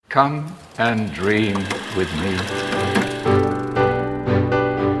Come and dream with me.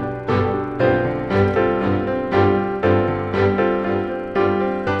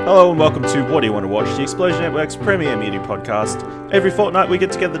 Hello and welcome to What Do You Want to Watch, the Explosion Network's premier media podcast. Every fortnight we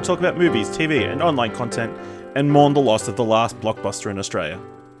get together to talk about movies, TV and online content and mourn the loss of the last blockbuster in Australia.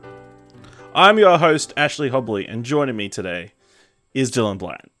 I'm your host, Ashley Hobley, and joining me today is Dylan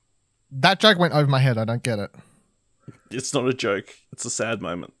Bland. That joke went over my head. I don't get it. It's not a joke. It's a sad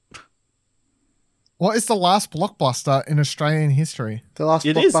moment. What is the last blockbuster in Australian history? The last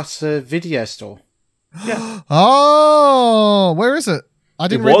It is. Blockbuster video store. Yeah. Oh, where is it? I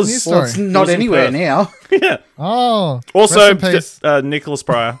didn't read the was. news Well, story. it's not was in anywhere Perth. now. Yeah. Oh, Also, rest in peace. Nicholas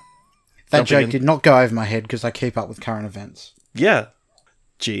Pryor. That Jumping joke in. did not go over my head because I keep up with current events. Yeah.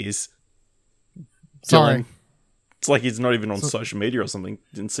 Jeez. Sorry. Dylan. It's like he's not even on social media or something.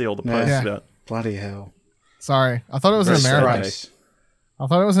 Didn't see all the No. posts Yeah. about. Bloody hell. Sorry. I thought it was in Rest in America. peace. I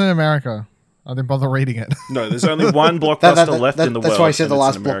thought it was in America. I didn't bother reading it. No, there's only one blockbuster left in the world. That's why I said and the it's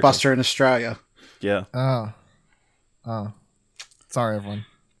last in America. blockbuster in Australia. Yeah. Oh. Sorry, everyone.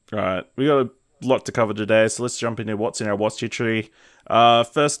 All right. We got a lot to cover today, so let's jump into what's in our watch history.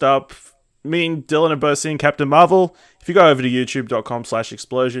 First up, me and Dylan are both seeing Captain Marvel. If you go over to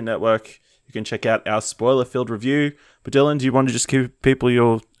youtube.com/Explosion Network, you can check out our spoiler-filled review. But Dylan, do you want to just give people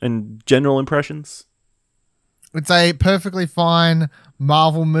your general impressions? It's a perfectly fine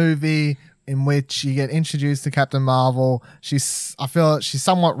Marvel movie in which you get introduced to Captain Marvel. I feel she's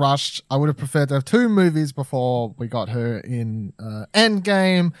somewhat rushed. I would have preferred to have two movies before we got her in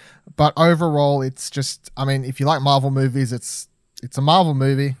Endgame, but overall, it's just. I mean, if you like Marvel movies, it's a Marvel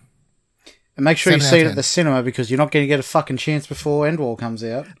movie. And make sure you 7 out see of it 10. at the cinema because you're not going to get a fucking chance before Endwall comes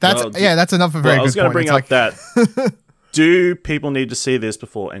out. That's Well, that's another very I was good going to point. bring It's up like, that. Do people need to see this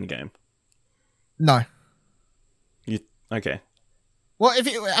before Endgame? no. Okay. Well,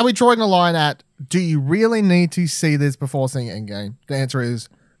 are we drawing a line at, do you really need to see this before seeing Endgame? The answer is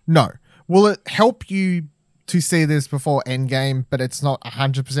no. Will it help you to see this before Endgame, but it's not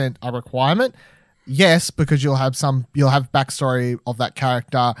 100% a requirement? Yes, because you'll have backstory of that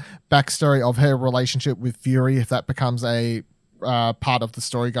character, backstory of her relationship with Fury, if that becomes a part of the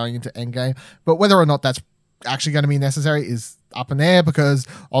story going into Endgame. But whether or not that's actually going to be necessary is up in the air, because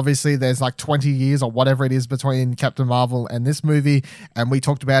obviously there's like 20 years or whatever it is between Captain Marvel and this movie, and we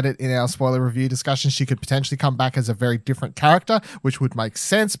talked about it in our spoiler review discussion. She could potentially come back as a very different character, which would make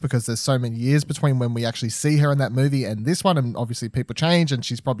sense because there's so many years between when we actually see her in that movie and this one, and obviously people change and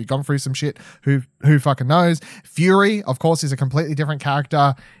she's probably gone through some shit. Who fucking knows? Fury, of course, is a completely different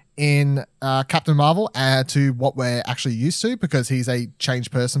character in Captain Marvel to what we're actually used to, because he's a changed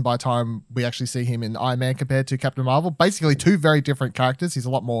person by the time we actually see him in Iron Man compared to Captain Marvel. Basically two very different characters. He's a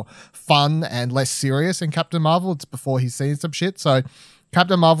lot more fun and less serious in Captain Marvel. It's before he's seen some shit. So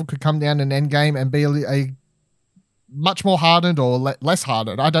Captain Marvel could come down in Endgame and be a much more hardened or less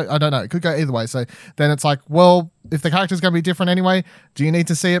hardened. I don't know. It could go either way. So then it's like, well, if the character's going to be different anyway, do you need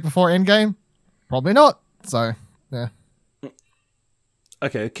to see it before Endgame? Probably not. So, yeah.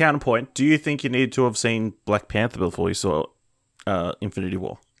 Okay, counterpoint. Do you think you need to have seen Black Panther before you saw Infinity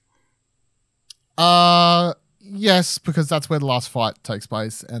War? Yes, because that's where the last fight takes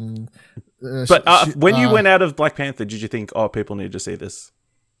place. And But when you went out of Black Panther, did you think, oh, people need to see this?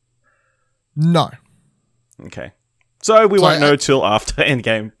 No. Okay. So we So won't know till after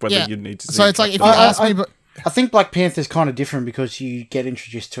Endgame whether you need to see So it's like if you Captain ask Marvel. me, but I think Black Panther's kind of different because you get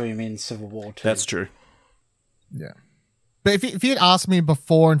introduced to him in Civil War too. That's true. yeah. But if you'd asked me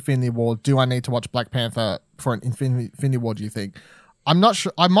before Infinity War, do I need to watch Black Panther for an Infinity War? Do you think? I'm not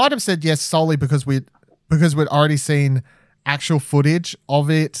sure. I might have said yes solely because we'd already seen actual footage of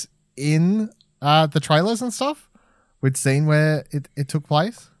it in the trailers and stuff. We'd seen where it took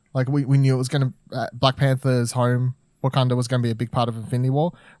place. Like we knew it was going to Black Panther's home, Wakanda, was going to be a big part of Infinity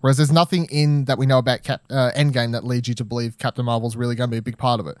War. Whereas there's nothing in that we know about Endgame that leads you to believe Captain Marvel's really going to be a big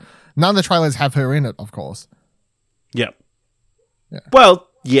part of it. None of the trailers have her in it, of course. Yep. Yeah. Well,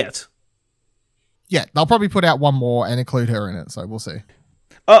 yet. Yeah, they'll probably put out one more and include her in it, so we'll see.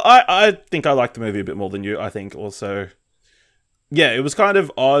 I think I liked the movie a bit more than you. I think also, yeah, it was kind of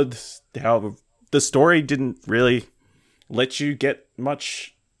odd how the story didn't really let you get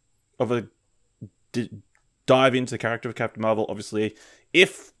much of a dive into the character of Captain Marvel. Obviously,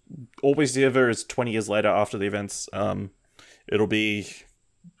 if all we see of her is 20 years later after the events,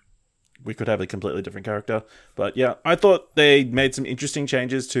 we could have a completely different character. But yeah, I thought they made some interesting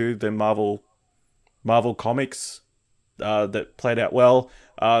changes to the Marvel comics that played out well.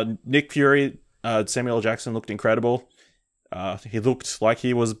 Nick Fury, Samuel L. Jackson looked incredible. He looked like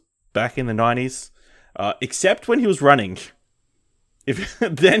he was back in the 90s, except when he was running. If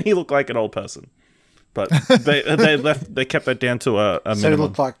then he looked like an old person, but they kept that down to a So minimum. it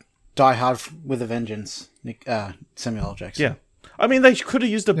looked like Die Hard with a Vengeance, Samuel L. Jackson. Yeah, I mean they could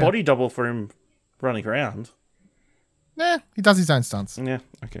have used a body double for him running around. Yeah, he does his own stunts. Yeah,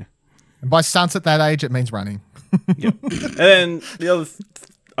 okay. And by stunts at that age, it means running. And then the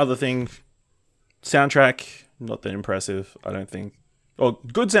other thing, soundtrack, not that impressive, I don't think. Or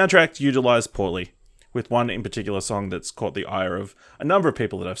good soundtrack utilized poorly, with one in particular song that's caught the ire of a number of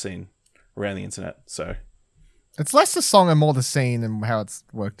people that I've seen around the internet. So, It's less the song and more the scene and how it's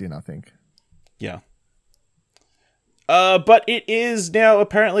worked in, I think. yeah. But it is now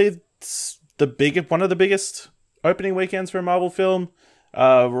apparently one of the biggest opening weekends for a Marvel film,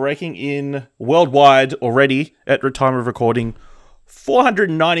 raking in worldwide already at the time of recording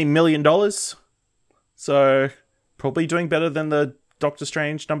 $490 million. So probably doing better than the Doctor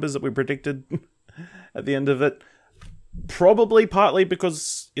Strange numbers that we predicted at the end of it. Probably partly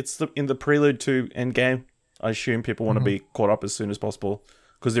because it's in the prelude to Endgame. I assume people want to be caught up as soon as possible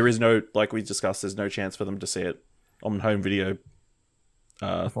because there is no, like we discussed, there's no chance for them to see it on home video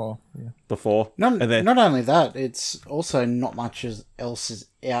before. Not only that, it's also not much else is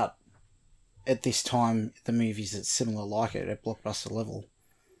out at this time. The movies that's similar like it at blockbuster level.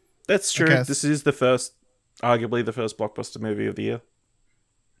 That's true. This is arguably the first blockbuster movie of the year.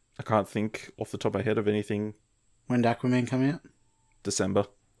 I can't think off the top of my head of anything. When did Aquaman come out? December.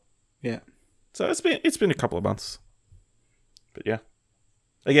 Yeah. So it's been a couple of months. But yeah.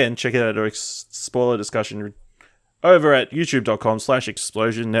 Again, check out our spoiler discussion over at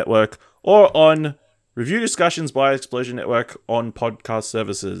youtube.com/Explosion Network or on Review Discussions by Explosion Network on podcast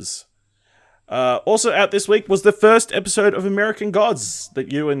services. Also out this week was the first episode of American Gods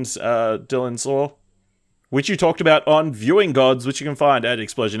that you and Dylan saw, which you talked about on Viewing Gods, which you can find at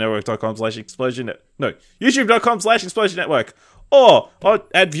explosionnetwork.com/explosion. No, youtube.com/Explosion Network or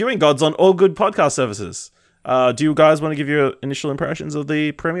at Viewing Gods on all good podcast services. Do you guys want to give your initial impressions of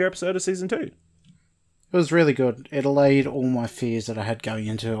the premiere episode of season 2? It was really good. It allayed all my fears that I had going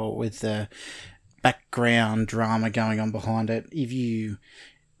into it with the background drama going on behind it. If you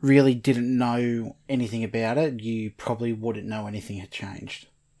really didn't know anything about it, you probably wouldn't know anything had changed.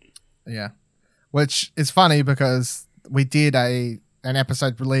 Yeah. Which is funny because we did an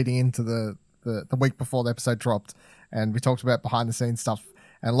episode leading into the week before the episode dropped, and we talked about behind the scenes stuff.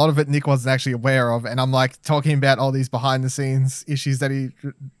 And a lot of it Nick wasn't actually aware of. And I'm like talking about all these behind the scenes issues that he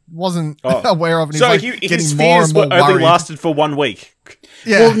wasn't aware of. And so he's his getting more fears and more only worried. lasted for 1 week.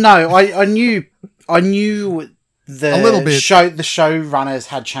 Yeah. Well, no, I knew the A little bit. the showrunners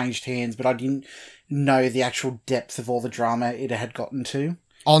had changed hands, but I didn't know the actual depth of all the drama it had gotten to.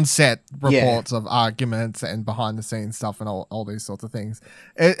 On set reports of arguments and behind the scenes stuff and all these sorts of things.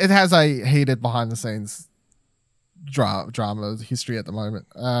 It has a heated behind the scenes drama history at the moment.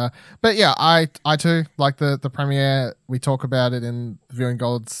 But yeah, I too like the premiere. We talk about it in Viewing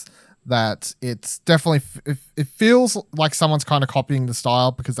Gods that it's definitely it feels like someone's kind of copying the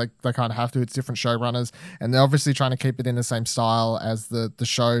style because they kind of have to. It's different showrunners and they're obviously trying to keep it in the same style as the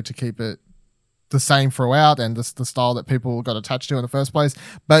show to keep it the same throughout and the style that people got attached to in the first place.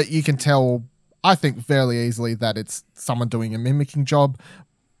 But you can tell, I think, fairly easily that it's someone doing a mimicking job,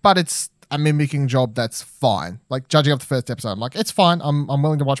 but it's a mimicking job that's fine. Like, judging off the first episode, I'm like, it's fine. I'm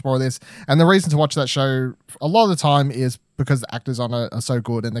willing to watch more of this. And the reason to watch that show a lot of the time is because the actors on it are so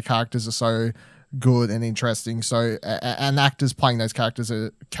good and the characters are so good and interesting. So, and actors playing those characters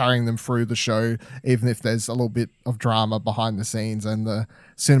are carrying them through the show, even if there's a little bit of drama behind the scenes, and the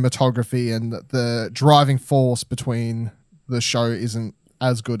cinematography and the driving force between the show isn't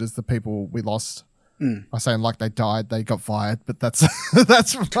as good as the people we lost. I say like they died, they got fired, but that's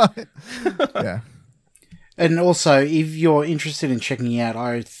right. Yeah. And also, if you're interested in checking out,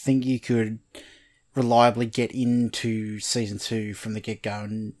 I think you could reliably get into season 2 from the get-go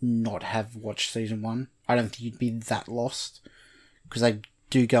and not have watched season 1. I don't think you'd be that lost because they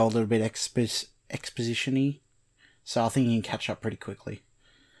do go a little bit exposition-y. So I think you can catch up pretty quickly.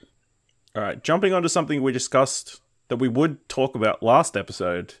 All right, jumping onto something we discussed that we would talk about last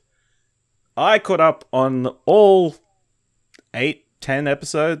episode. I caught up on all 10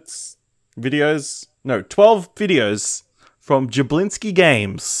 episodes, 12 videos from Jablinski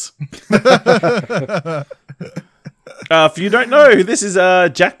Games. If you don't know, this is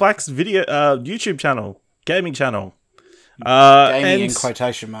Jack Black's video YouTube channel, gaming channel. Gaming in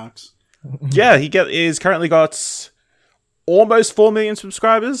quotation marks. Yeah, he's currently got almost 4 million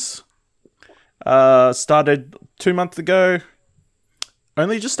subscribers. Started 2 months ago.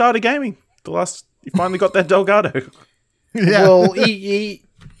 Only just started gaming. He finally got that Delgado. Yeah. Well, he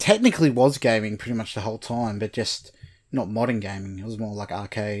technically was gaming pretty much the whole time, but just not modern gaming. It was more like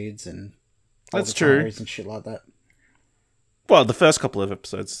arcades and That's old true. Ataris and shit like that. Well, the first couple of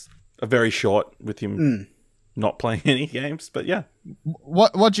episodes are very short with him not playing any games, but yeah.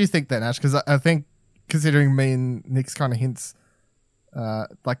 What do you think then, Ash? Because I think, considering me and Nick's kind of hints,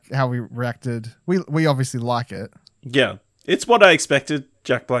 like how we reacted, we obviously like it. Yeah. It's what I expected.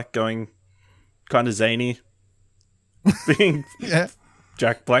 Jack Black going kind of zany. Being Yeah.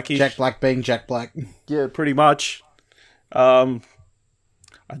 Jack Blackish. Jack Black being Jack Black. Yeah, pretty much. I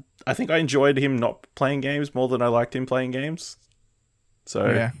think I enjoyed him not playing games more than I liked him playing games. So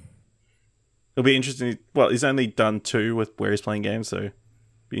Yeah. it'll be interesting. Well, he's only done 2 with where he's playing games, so it'll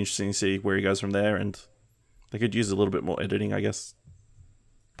be interesting to see where he goes from there. And they could use a little bit more editing, I guess.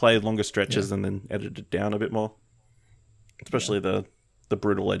 Play longer stretches and then edit it down a bit more. Especially the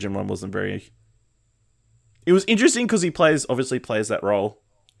Brutal Legend one wasn't very... It was interesting because he obviously plays that role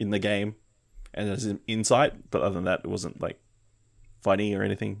in the game and has an insight, but other than that, it wasn't like funny or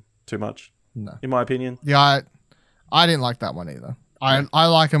anything too much, No. in my opinion. Yeah, I didn't like that one either. I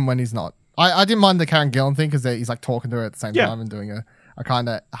like him when he's not. I didn't mind the Karen Gillan thing because he's like talking to her at the same Yeah. time and doing a kind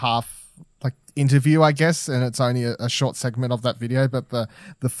of half like interview, I guess, and it's only a short segment of that video. But the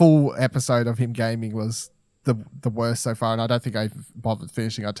full episode of him gaming was the worst so far, and I don't think I bothered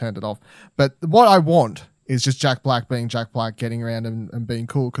finishing. I turned it off. But what I want is just Jack Black being Jack Black, getting around and being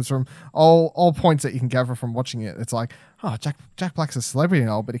cool. Because from all points that you can gather from watching it, it's like, oh, Jack Black's a celebrity and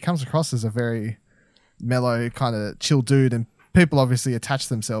all, but he comes across as a very mellow, kind of chill dude, and people obviously attach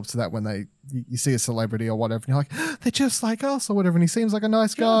themselves to that when you see a celebrity or whatever, and you're like, they're just like us or whatever, and he seems like a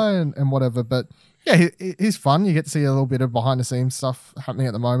nice guy and whatever. But yeah, he's fun. You get to see a little bit of behind the scenes stuff happening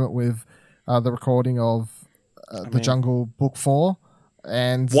at the moment with the recording of the Jungle Book 4.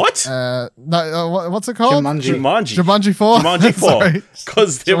 And What? What's it called? Jumanji 4. Jumanji 4. Sorry.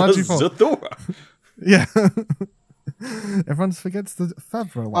 Because there was Jumanji 4. Zathura. Yeah. Everyone forgets the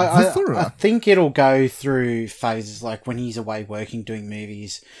Favreau one. I Zathura. think it'll go through phases, like when he's away working, doing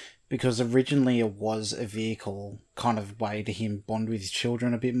movies, because originally it was a vehicle kind of way to him bond with his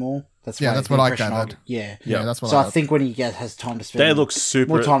children a bit more. That's Yeah, that's the what I impression gathered. Yeah. Yeah, that's what So I I think when he has time to spend, They look super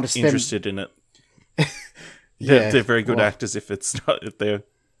more time to spend. interested in it. Yeah, They're very good well- actors if they're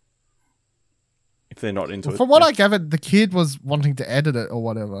not into it. From what I gathered, the kid was wanting to edit it or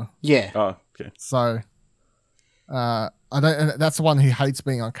whatever. Yeah, Oh, okay. So, I don't. And that's the one who hates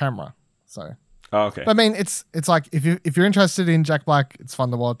being on camera. So, Oh, okay. I mean, it's like if you're interested in Jack Black, it's fun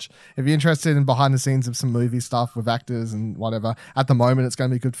to watch. If you're interested in behind the scenes of some movie stuff with actors and whatever, at the moment it's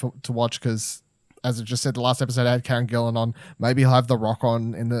going to be good to watch because, as I just said, the last episode had Karen Gillan on. Maybe he'll have The Rock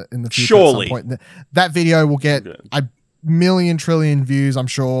on in the future Surely. at some point. That video will get Good. a million trillion views, I'm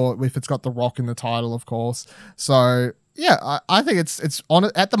sure, if it's got The Rock in the title, of course. So yeah, I think it's on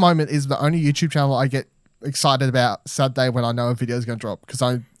at the moment is the only YouTube channel I get excited about Saturday when I know a video is going to drop because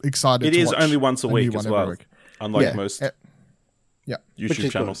I'm excited. It to is watch only once a new week one as every well, week. unlike Yeah. most Yeah. Which YouTube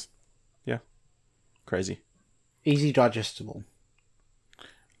is channels. Yeah, crazy. easy digestible.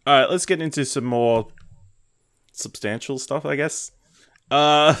 All right, let's get into some more substantial stuff, I guess.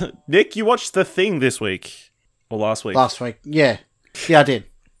 Nick, you watched The Thing this week or last week? Last week, yeah, I did.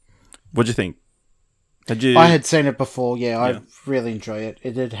 What'd you think? I had seen it before. Yeah, Yeah. I really enjoy it.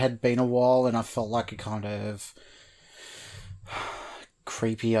 It had been a while, and I felt like a kind of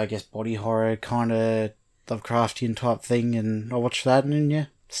creepy, I guess, body horror kind of Lovecraftian type thing. And I watched that, and yeah,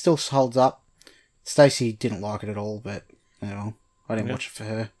 still holds up. Stacey didn't like it at all, but you know, I didn't watch it for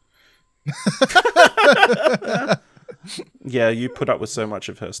her. Yeah, you put up with so much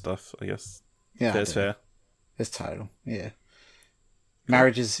of her stuff, I guess. Yeah, That's fair. It's total. Yeah,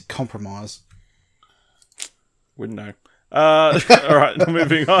 marriage is compromise. Wouldn't know. All right,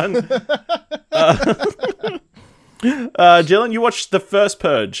 moving on. Dylan, you watched the first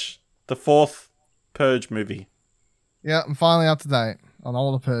Purge, the fourth Purge movie. Yeah, I'm finally up to date on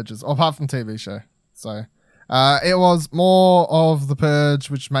all the Purges, apart from TV show. So, it was more of the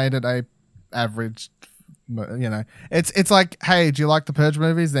Purge, which made it a average. You know, it's like, hey, do you like the Purge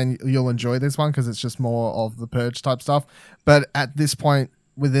movies? Then you'll enjoy this one because it's just more of the Purge type stuff. But at this point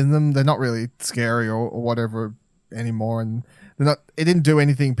within them, they're not really scary or whatever anymore, and they're not. It didn't do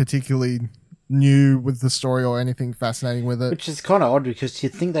anything particularly new with the story or anything fascinating with it. Which is kind of odd because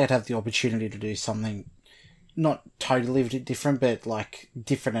you'd think they'd have the opportunity to do something not totally different, but like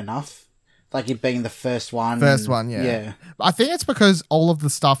different enough. Like it being the first one. First one, yeah. Yeah. I think it's because all of the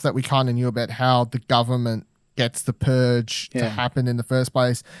stuff that we kind of knew about how the government gets the purge to Yeah. happen in the first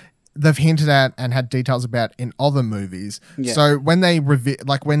place, they've hinted at and had details about in other movies. Yeah. So when they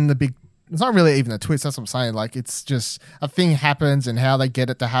when the big, it's not really even a twist. That's what I'm saying. Like it's just a thing happens and how they get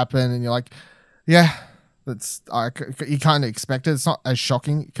it to happen, and you're like, yeah, You kind of expect it. It's not as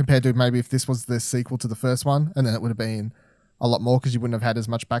shocking compared to maybe if this was the sequel to the first one, and then it would have been a lot more because you wouldn't have had as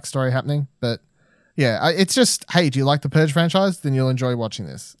much backstory happening. But yeah, it's just, hey, do you like the Purge franchise? Then you'll enjoy watching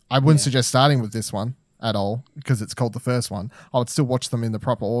this. I wouldn't suggest starting with this one at all because it's called the first one. I would still watch them in the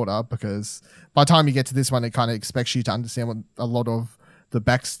proper order because by the time you get to this one, it kind of expects you to understand what a lot of the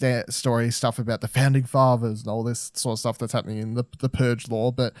backstory stuff about the founding fathers and all this sort of stuff that's happening in the Purge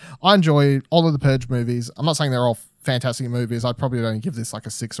lore. But I enjoy all of the Purge movies. I'm not saying they're all fantastic movies. I'd probably only give this like a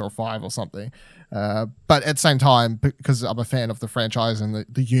 6 or a 5 or something. But at the same time, because I'm a fan of the franchise and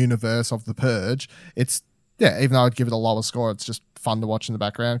the universe of the Purge, it's, even though I'd give it a lower score, it's just fun to watch in the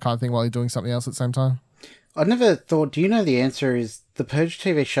background kind of thing while you're doing something else at the same time. I never thought, do you know the answer is the Purge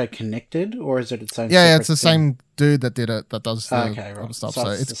TV show connected, or is it its own Yeah, it's the thing? same dude that did it, that does the right. other stuff. So So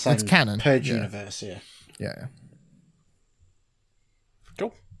it's the it's same canon. Purge universe, yeah. Yeah.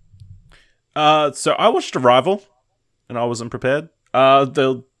 Cool. So I watched Arrival, and I wasn't prepared.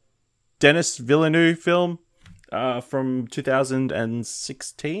 The Denis Villeneuve film from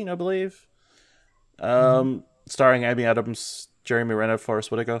 2016, I believe. Starring Amy Adams, Jeremy Renner,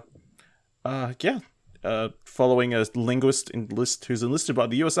 Forrest Whitaker. Following a linguist who's enlisted by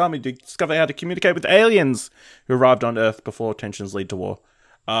the US Army to discover how to communicate with aliens who arrived on Earth before tensions lead to war.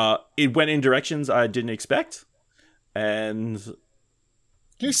 It went in directions I didn't expect, and Can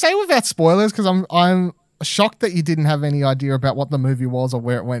you say without spoilers? Because I'm shocked that you didn't have any idea about what the movie was or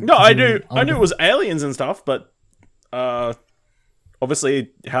where it went. no, I knew it was aliens and stuff, but obviously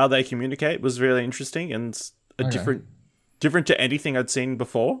how they communicate was really interesting and different to anything I'd seen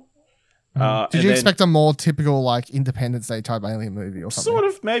before. Did you expect a more typical like Independence Day type alien movie or something? Sort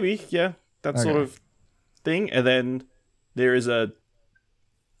of, maybe, yeah, that sort of thing. And then there is a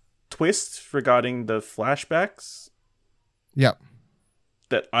twist regarding the flashbacks Yep.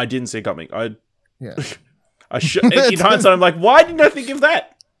 that I didn't see coming. Yeah. In hindsight, I'm like, why didn't I think of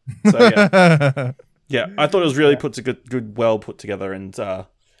that? So yeah, I thought it was really well put together, and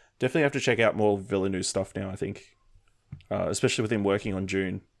definitely have to check out more Villeneuve stuff now. I think, especially with him working on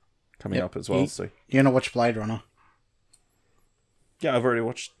June coming up as well. So You're gonna watch Blade Runner? yeah, I've already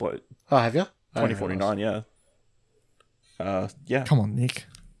watched Blade Oh, have you? 2049. Yeah. Come on, Nick.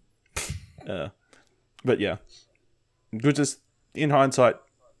 But yeah, good. Just in hindsight,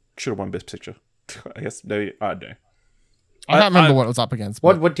 should have won Best Picture. I guess maybe I don't know. I can't remember what it was up against.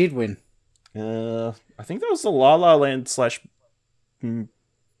 But What did win? I think that was the La La Land /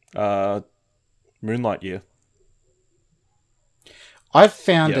 Moonlight year. I've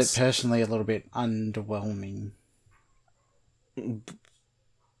found Yes. it personally a little bit underwhelming.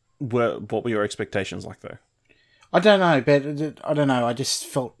 What were your expectations like though? I don't know, but I don't know. I just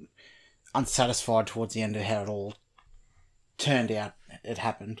felt unsatisfied towards the end of how it all turned out. It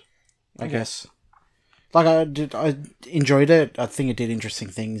happened, I guess. Like I enjoyed it. I think it did interesting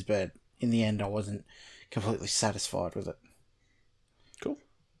things, but in the end, I wasn't completely satisfied with it. Cool.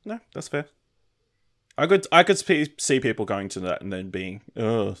 No, that's fair. I could see people going to that and then being,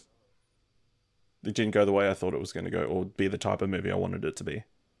 it didn't go the way I thought it was going to go, or be the type of movie I wanted it to be.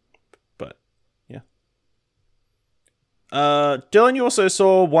 But yeah. Dylan, you also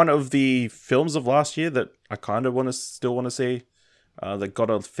saw one of the films of last year that I kind of still want to see. That got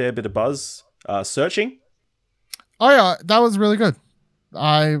a fair bit of buzz. Searching. oh yeah, that was really good.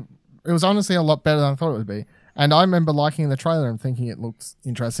 It was honestly a lot better than I thought it would be. And I remember liking the trailer and thinking it looked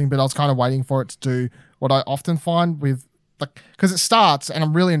interesting, but I was kind of waiting for it to do what I often find with, like, because it starts and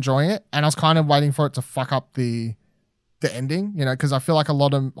I'm really enjoying it, and I was kind of waiting for it to fuck up the ending, because I feel like a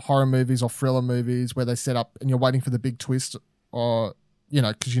lot of horror movies or thriller movies where they set up and you're waiting for the big twist, or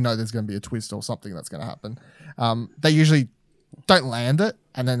because there's going to be a twist or something that's going to happen. They usually don't land it,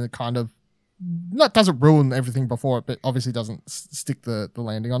 and then it kind of doesn't ruin everything before it, but obviously doesn't stick the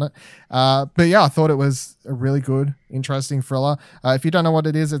landing on it. But yeah, I thought it was a really good, interesting thriller. If you don't know what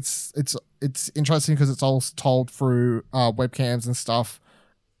it is, it's interesting because it's all told through webcams and stuff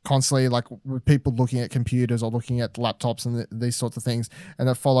constantly, like with people looking at computers or looking at laptops and these sorts of things. And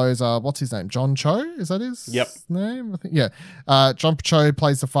it follows, what's his name? John Cho? Is that his name? I think, yeah. John Cho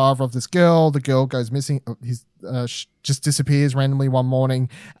plays the father of this girl. The girl goes missing. He's just disappears randomly one morning,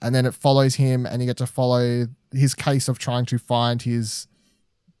 and then it follows him, and you get to follow his case of trying to find his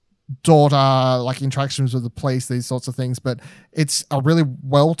daughter, like interactions with the police, these sorts of things. But it's a really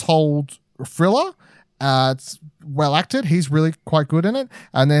well told thriller. It's well acted. He's really quite good in it.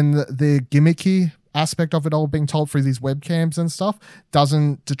 And then the gimmicky aspect of it all being told through these webcams and stuff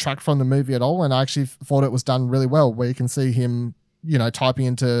doesn't detract from the movie at all. And I actually thought it was done really well, where you can see him, typing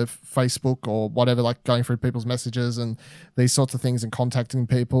into Facebook or whatever, like going through people's messages and these sorts of things and contacting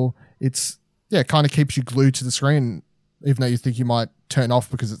people. It's yeah, kind of keeps you glued to the screen, even though you think you might turn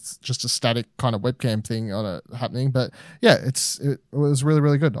off because it's just a static kind of webcam thing on it happening. But yeah, it was really,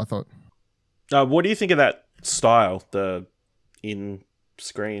 really good, I thought. What do you think of that style, the in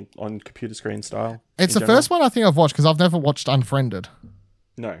screen on computer screen style? It's the first one I think I've watched because I've never watched Unfriended.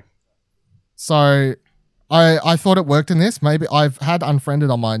 No. So I thought it worked in this. Maybe I've had Unfriended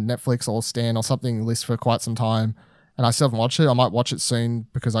on my Netflix or Stan or something list for quite some time, and I still haven't watched it. I might watch it soon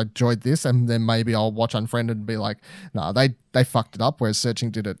because I enjoyed this, and then maybe I'll watch Unfriended and be like, no, they fucked it up, whereas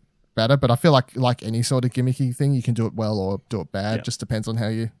Searching did it better. But I feel like any sort of gimmicky thing, you can do it well or do it bad. Yeah. Just depends on how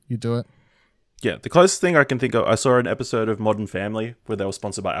you do it. Yeah, the closest thing I can think of, I saw an episode of Modern Family where they were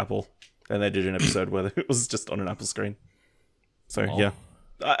sponsored by Apple, and they did an episode where it was just on an Apple screen. So, yeah.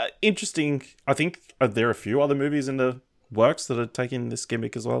 Interesting. I think there are a few other movies in the works that are taking this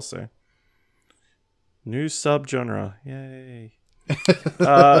gimmick as well, so. New subgenre. Yay.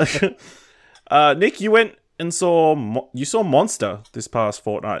 Nick, you went and saw Monster this past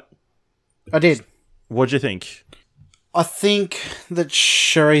fortnight. I did. What'd you think? I think that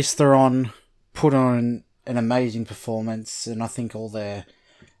Charlize Theron put on an amazing performance, and I think all their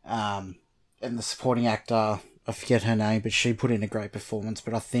and the supporting actor, I forget her name, but she put in a great performance.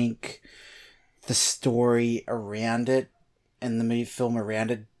 But I think the story around it and the film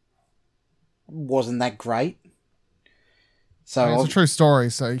around it wasn't that great. So I mean, it's a true story,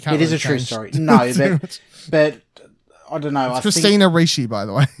 so you can't. It is really a true change story. No, but I don't know. It's I Christina Ricci, by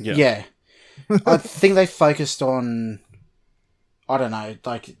the way. Yeah. I think they focused on, I don't know,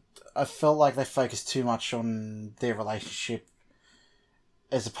 like, I felt like they focused too much on their relationship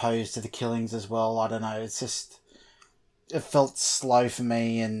as opposed to the killings as well. I don't know, it's just, it felt slow for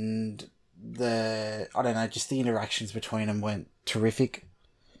me, and I don't know, just the interactions between them weren't terrific.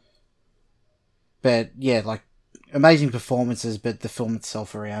 But yeah, like, amazing performances, but the film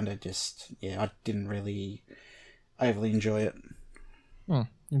itself around it just, yeah, I didn't really overly enjoy it.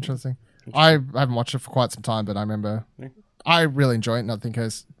 Interesting. I haven't watched it for quite some time, but I remember I really enjoy it, and I think her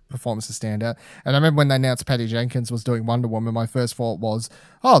performances stand out. And I remember when they announced Patty Jenkins was doing Wonder Woman, my first thought was,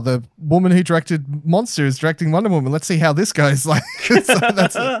 oh, the woman who directed Monster is directing Wonder Woman. Let's see how this goes. Like, so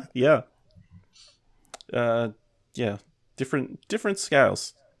that's it. Yeah. Yeah. Different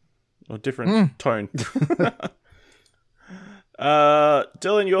scales. Or different tone.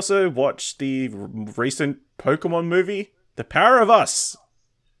 Dylan, you also watched the recent Pokemon movie, The Power of Us.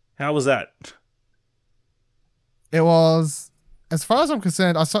 How was that? It was, as far as I'm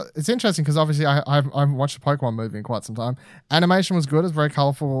concerned, it's interesting because obviously I haven't watched a Pokemon movie in quite some time. Animation was good. It was very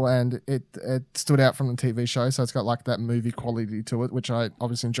colorful, and it stood out from the TV show. So it's got like that movie quality to it, which I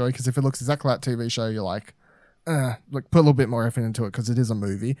obviously enjoy, because if it looks exactly like TV show, you're like put a little bit more effort into it because it is a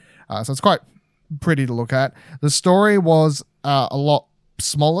movie. So it's quite pretty to look at. The story was a lot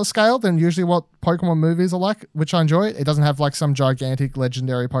smaller scale than usually what Pokemon movies are like, which I enjoy. It doesn't have like some gigantic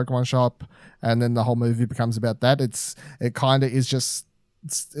legendary Pokemon shop and then the whole movie becomes about that. It kind of is just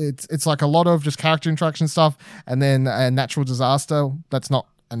it's like a lot of just character interaction stuff, and then a natural disaster that's not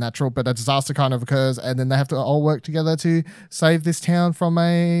a natural, but a disaster kind of occurs, and then they have to all work together to save this town from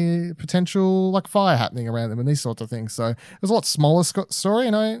a potential like fire happening around them and these sorts of things. So it was a lot smaller story,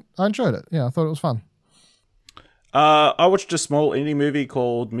 and I enjoyed it. Yeah, I thought it was fun. I watched a small indie movie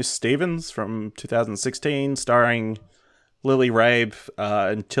called Miss Stevens from 2016, starring Lily Rabe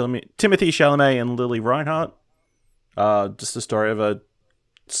and Timothy Chalamet and Lily Reinhardt. Just the story of a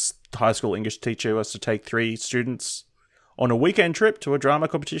high school English teacher who has to take 3 students on a weekend trip to a drama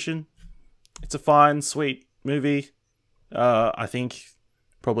competition. It's a fine, sweet movie. I think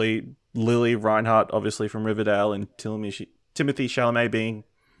probably Lily Reinhardt, obviously from Riverdale, and Timothy Chalamet being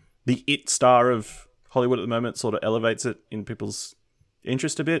the it star of Hollywood at the moment sort of elevates it in people's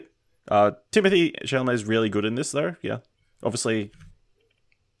interest a bit. Timothy Chalamet is really good in this, though. Yeah, obviously,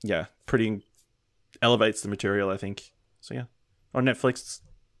 yeah, pretty elevates the material, I think. So yeah, on Netflix,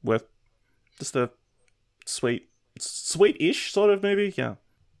 worth just a sweet-ish sort of movie. Yeah,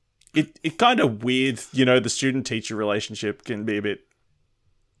 it kind of weird, you know. The student-teacher relationship can be a bit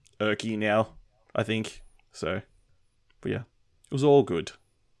irky now, I think. So, but yeah, it was all good.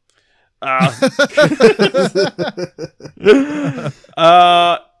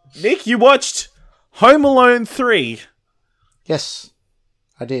 Nick, you watched Home Alone 3. Yes,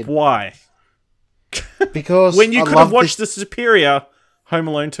 I did. Why? Because when you could have watched the superior Home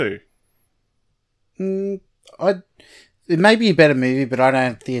Alone 2. It may be a better movie, but I don't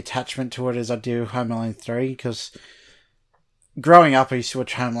have the attachment to it as I do Home Alone 3, because growing up I used to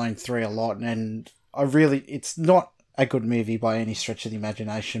watch Home Alone 3 a lot, and it's not a good movie by any stretch of the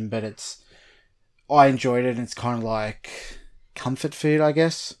imagination, but I enjoyed it, and it's kind of like comfort food, I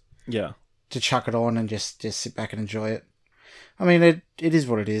guess. Yeah. to chuck it on and just sit back and enjoy it. I mean, it is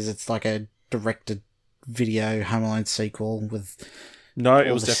what it is. It's like a directed video Home Alone sequel with. No,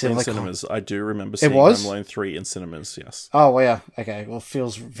 it was definitely in cinemas. I do remember seeing was? Home Alone 3 in cinemas, yes. Oh, well, yeah. Okay, well, it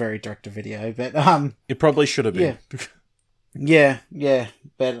feels very direct-to-video, but... It probably should have been. Yeah,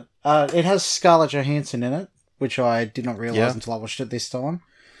 but it has Scarlett Johansson in it, which I did not realise until I watched it this time.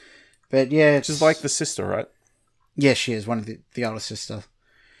 But yeah, it's... She's like the sister, right? Yeah, she is, one of the older sister.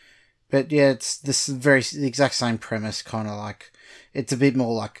 But yeah, it's the exact same premise, kind of like... It's a bit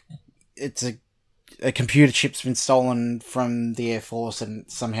more like... It's a computer chip's been stolen from the Air Force and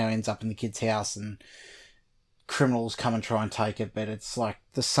it somehow ends up in the kid's house and criminals come and try and take it, but it's like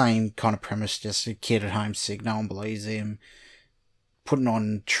the same kind of premise, just a kid at home sick, no one believes him, putting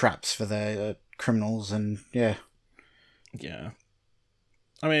on traps for the criminals, and yeah. Yeah.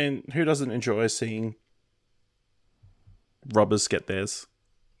 I mean, who doesn't enjoy seeing robbers get theirs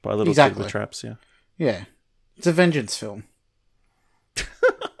by little kid with traps, yeah? Yeah. It's a vengeance film.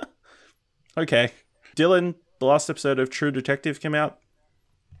 Okay. Dylan, the last episode of True Detective came out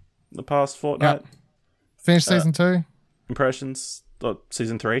the past fortnight. Yep. Finished season 2. Impressions?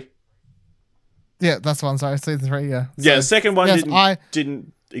 Season 3? Yeah, that's one. Sorry, season 3. Yeah. Yeah, the second one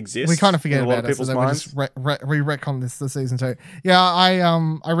didn't exist. We kind of forget in a lot about of it, so people's then we minds. just retcon this to season 2. Yeah,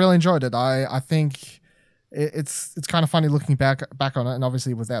 I really enjoyed it. I think it's kind of funny looking back on it, and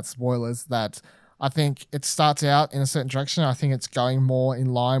obviously without spoilers, that I think it starts out in a certain direction. I think it's going more in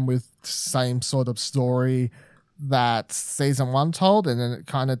line with the same sort of story that season 1 told, and then it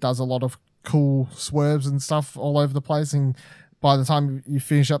kind of does a lot of cool swerves and stuff all over the place. And by the time you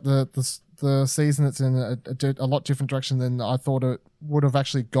finish up the season, it's in a lot different direction than I thought it would have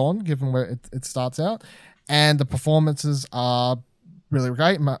actually gone, given where it starts out. And the performances are really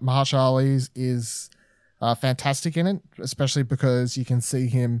great. Mahershala Ali is fantastic in it, especially because you can see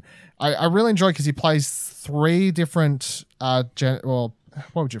him. I really enjoy because he plays 3 different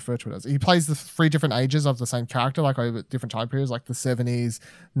what would you refer to it as? He plays the 3 different ages of the same character, like over different time periods, like the 70s,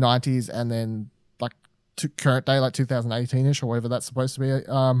 90s, and then like to current day, like 2018ish or whatever that's supposed to be.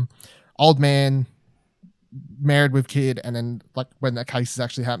 Old man, married with kid, and then like when that case is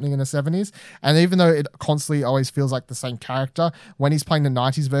actually happening in the 70s. And even though it constantly always feels like the same character, when he's playing the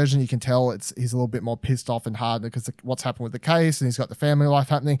 90s version, you can tell he's a little bit more pissed off and hard because what's happened with the case, and he's got the family life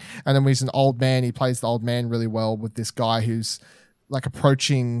happening. And then when he's an old man, he plays the old man really well with this guy who's like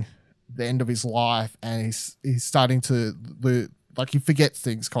approaching the end of his life, and he's starting to he forgets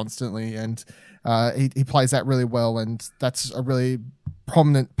things constantly, and he plays that really well, and that's a really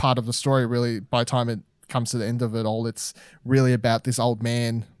prominent part of the story. Really, by the time it comes to the end of it all, it's really about this old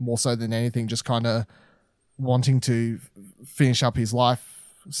man more so than anything, just kind of wanting to finish up his life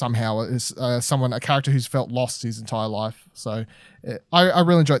somehow. Is a character who's felt lost his entire life. So I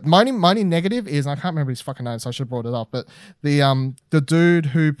really enjoyed it. My only negative is, I can't remember his fucking name, so I should have brought it up, but the dude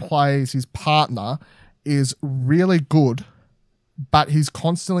who plays his partner is really good, but he's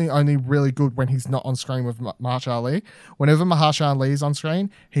constantly only really good when he's not on screen with Mahershala Ali. Whenever Mahershala Ali is on screen,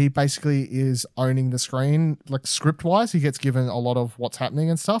 he basically is owning the screen, like script-wise. He gets given a lot of what's happening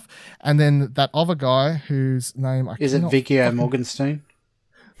and stuff. And then that other guy whose name... Is it Vicky Morgenstein?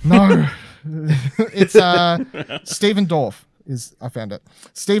 No. It's Stephen Dorff. I found it.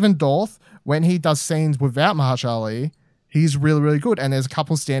 Stephen Dorff, when he does scenes without Mahershala Ali, he's really, really good. And there's a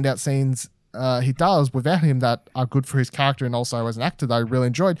couple standout scenes he does without him that are good for his character and also as an actor that I really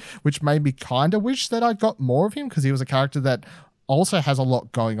enjoyed, which made me kind of wish that I'd got more of him, because he was a character that also has a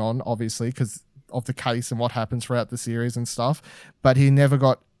lot going on, obviously, because of the case and what happens throughout the series and stuff, but he never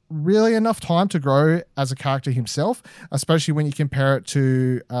got really enough time to grow as a character himself, especially when you compare it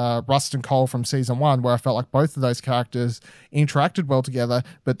to Rust and Cole from season 1, where I felt like both of those characters interacted well together,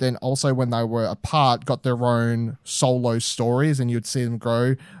 but then also when they were apart got their own solo stories, and you'd see them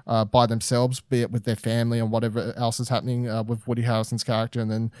grow by themselves, be it with their family and whatever else is happening with Woody Harrelson's character,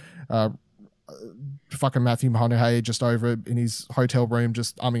 and then fucking Matthew McConaughey just over in his hotel room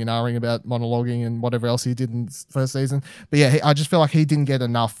just umming and ahhing about monologuing and whatever else he did in first season. But yeah, I just feel like he didn't get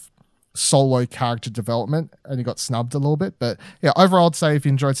enough solo character development and he got snubbed a little bit. But yeah, overall I'd say if you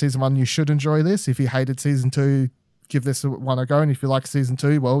enjoyed season 1, you should enjoy this. If you hated season 2, give this one a go, and if you like season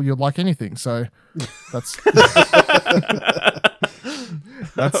 2, well, you'll like anything. So that's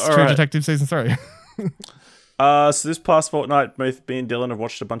that's True Detective season 3. So this past fortnight, both me and Dylan have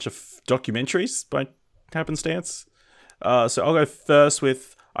watched a bunch of documentaries by happenstance. So I'll go first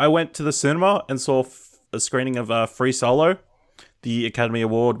with, I went to the cinema and saw a screening of Free Solo, the Academy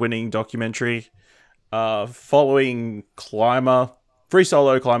Award winning documentary following Free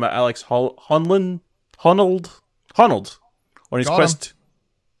Solo climber Alex Honnold on his quest.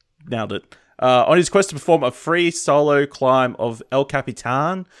 Nailed it. On his quest to perform a free solo climb of El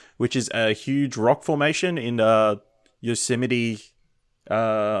Capitan, which is a huge rock formation in Yosemite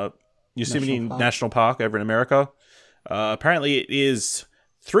National Park over in America. Apparently, it is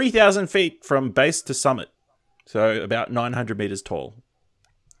 3,000 feet from base to summit, so about 900 meters tall.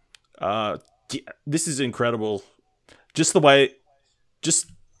 This is incredible. Just the way,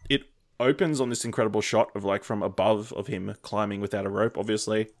 it opens on this incredible shot of like from above of him climbing without a rope,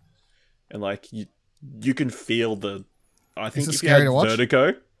 obviously, and like you can feel the. I think if you had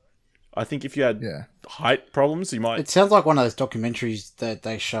vertigo, I think if you had height problems, you might. It sounds like one of those documentaries that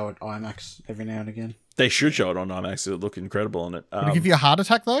they show at IMAX every now and again. They should show it on IMAX. It would look incredible on it. Would it give you a heart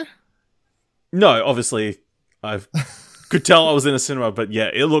attack though? No, obviously, I could tell I was in a cinema, but yeah,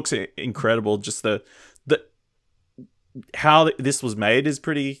 it looks incredible. Just the how this was made is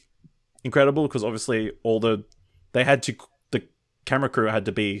pretty incredible because obviously the camera crew had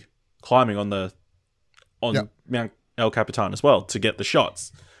to be climbing on Mount El Capitan as well to get the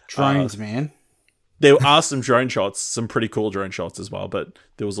shots. Drones, man. There are some drone shots, some pretty cool drone shots as well, but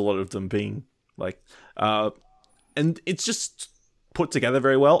there was a lot of them being like, and it's just put together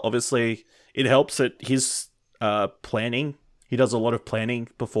very well. Obviously, it helps that his planning. He does a lot of planning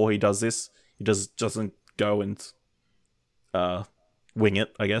before he does this. He doesn't go and wing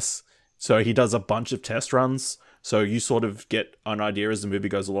it, I guess. So he does a bunch of test runs. So you sort of get an idea as the movie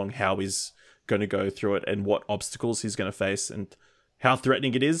goes along how he's going to go through it and what obstacles he's going to face and how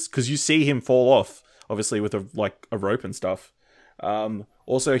threatening it is. Because you see him fall off, obviously, with a rope and stuff.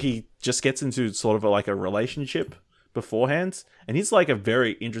 Also, he just gets into sort of a relationship beforehand. And he's like a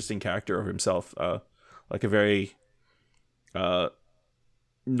very interesting character of himself. Like a very... not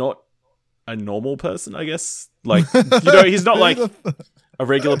a normal person, I guess. Like, he's not like a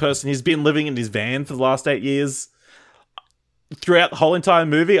regular person. He's been living in his van for the last 8 years. Throughout the whole entire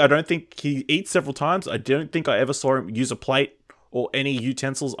movie, I don't think he eats several times. I don't think I ever saw him use a plate or any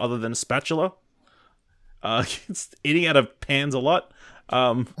utensils other than a spatula. He's eating out of pans a lot.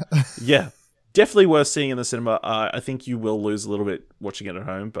 Yeah, definitely worth seeing in the cinema. I think you will lose a little bit watching it at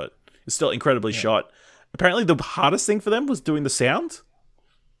home, but it's still incredibly shot. Apparently, the hardest thing for them was doing the sound.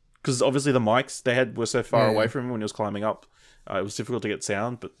 Because obviously the mics they had were so far away from him when he was climbing up. It was difficult to get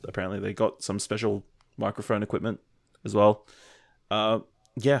sound, but apparently they got some special microphone equipment as well.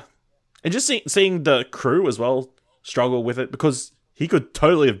 Yeah. And just seeing the crew as well struggle with it, because he could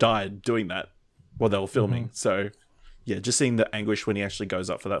totally have died doing that while they were filming. So, yeah, just seeing the anguish when he actually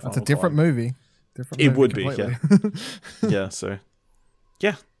goes up for that final It's a different climb. movie. It would be, yeah. Yeah, so...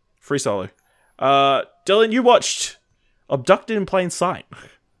 Yeah, free solo. Dylan, you watched Abducted in Plain Sight.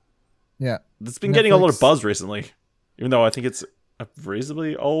 Yeah. It's been getting a lot of buzz recently, even though I think it's a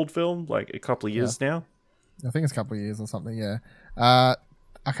reasonably old film, like a couple of years now. I think it's a couple of years or something, yeah.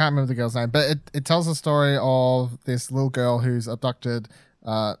 I can't remember the girl's name, but it tells the story of this little girl who's abducted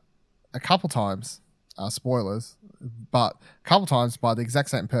a couple times, spoilers, but a couple times by the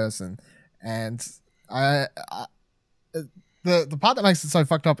exact same person. And the part that makes it so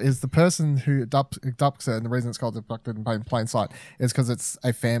fucked up is the person who abducts her, and the reason it's called Abducted in Plain Sight is because it's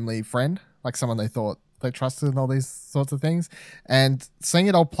a family friend, like someone they thought they trusted and all these sorts of things. And seeing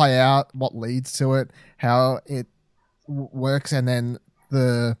it all play out, what leads to it, how it works, and then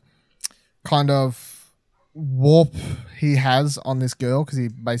the kind of warp he has on this girl, because he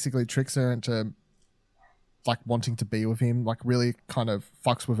basically tricks her into like wanting to be with him, like really kind of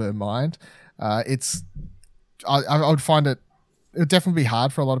fucks with her mind. I would find it would definitely be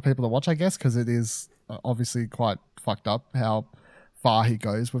hard for a lot of people to watch, I guess, because it is obviously quite fucked up how far he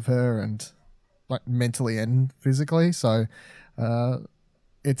goes with her, and like mentally and physically. So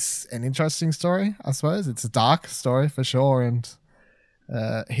it's an interesting story, I suppose. It's a dark story for sure, and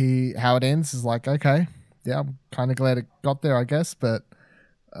how it ends is like, okay, yeah, I'm kind of glad it got there, I guess. But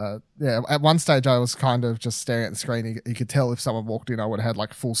yeah, at one stage I was kind of just staring at the screen. You could tell if someone walked in, I would have had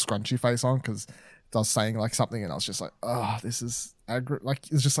like full scrunchy face on, because I was saying like something and I was just like, oh, this is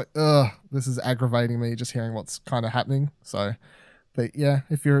it's just like, this is aggravating me just hearing what's kind of happening. So, but yeah,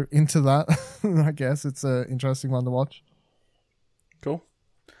 if you're into that, I guess it's an interesting one to watch. Cool.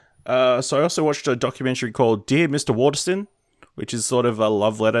 So I also watched a documentary called Dear Mr. Waterston, which is sort of a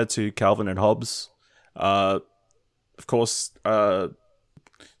love letter to Calvin and Hobbes. Of course, so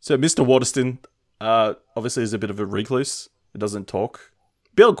Mr. Waterston obviously is a bit of a recluse. He doesn't talk.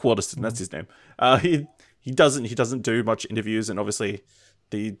 Bill Waterston, that's his name. He doesn't do much interviews, and obviously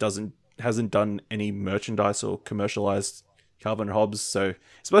he hasn't done any merchandise or commercialized Calvin and Hobbes. So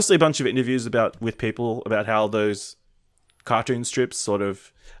it's mostly a bunch of interviews with people about how those cartoon strips sort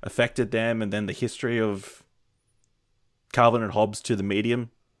of affected them, and then the history of Calvin and Hobbes to the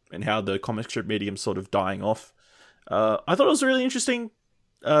medium and how the comic strip medium's sort of dying off. I thought it was a really interesting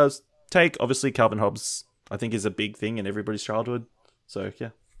take. Obviously, Calvin Hobbes, I think, is a big thing in everybody's childhood. So, yeah.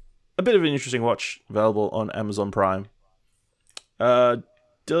 A bit of an interesting watch, available on Amazon Prime.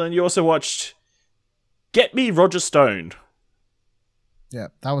 Dylan, you also watched Get Me Roger Stone. Yeah,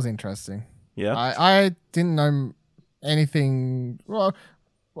 that was interesting. Yeah. I didn't know anything. Well,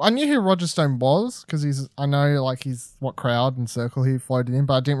 I knew who Roger Stone was because I know like he's what crowd and circle he floated in,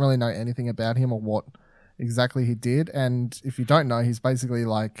 but I didn't really know anything about him or what exactly he did. And if you don't know, he's basically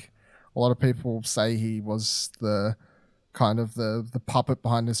like a lot of people say he was the kind of the puppet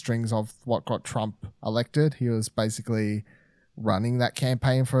behind the strings of what got Trump elected. He was basically running that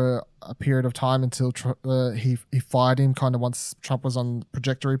campaign for a period of time until he fired him kind of once Trump was on the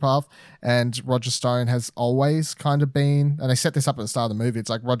trajectory path. And Roger Stone has always kind of been, and they set this up at the start of the movie, it's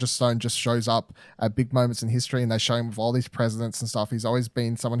like Roger Stone just shows up at big moments in history and they show him with all these presidents and stuff. He's always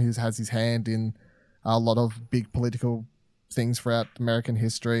been someone who has his hand in a lot of big political things throughout American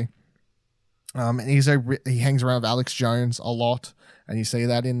history. And he hangs around with Alex Jones a lot, and you see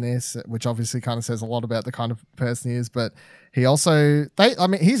that in this, which obviously kind of says a lot about the kind of person he is. But he also,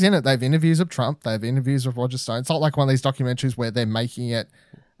 he's in it. They have interviews of Trump. They have interviews of Roger Stone. It's not like one of these documentaries where they're making it,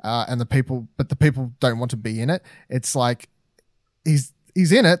 and the people don't want to be in it. It's like he's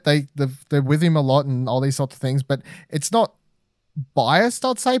in it. They're with him a lot and all these sorts of things. But it's not biased,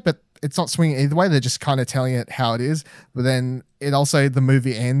 I'd say. But it's not swinging either way. They're just kind of telling it how it is. But then the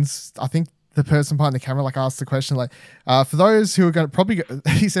movie ends. I think the person behind the camera asks the question for those who are going to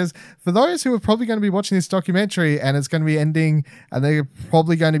he says, for those who are probably going to be watching this documentary and it's going to be ending and they're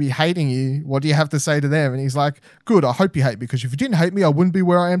probably going to be hating you, what do you have to say to them? And he's like, good, I hope you hate me, because if you didn't hate me, I wouldn't be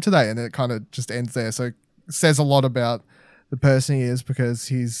where I am today. And then it kind of just ends there. So it says a lot about the person he is, because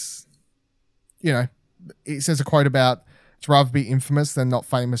he's, he says a quote about, it's rather be infamous than not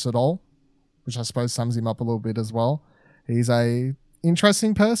famous at all, which I suppose sums him up a little bit as well. He's a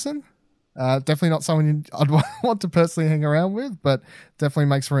interesting person. Definitely not someone I'd want to personally hang around with, but definitely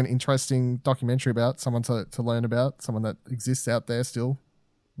makes for an interesting documentary about someone to learn about, someone that exists out there still,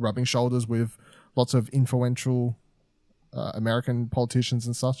 rubbing shoulders with lots of influential American politicians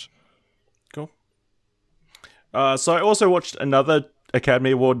and such. Cool. So I also watched another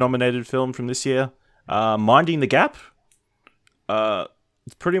Academy Award nominated film from this year, Minding the Gap. It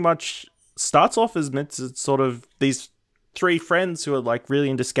pretty much starts off as meant to sort of these three friends who are really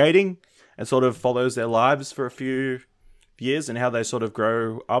into skating, and sort of follows their lives for a few years and how they sort of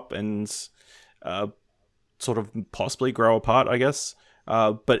grow up and sort of possibly grow apart, I guess.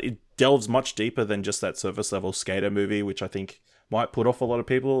 But it delves much deeper than just that surface level skater movie, which I think might put off a lot of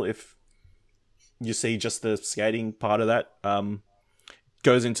people if you see just the skating part of that.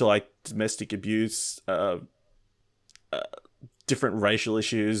 Goes into domestic abuse, different racial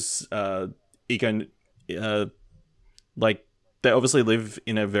issues, they obviously live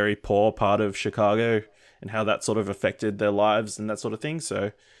in a very poor part of Chicago and how that sort of affected their lives and that sort of thing.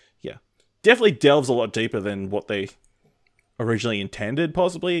 So, yeah, definitely delves a lot deeper than what they originally intended,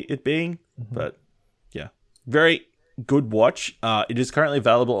 possibly it being. Mm-hmm. But, yeah, very good watch. It is currently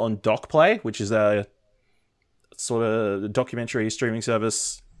available on DocPlay, which is a sort of documentary streaming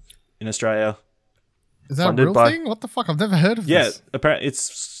service in Australia. Is that a real thing? What the fuck? I've never heard of this. Yeah, apparently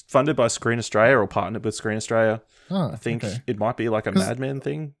it's funded by Screen Australia or partnered with Screen Australia. Oh, I think it might be a Mad Men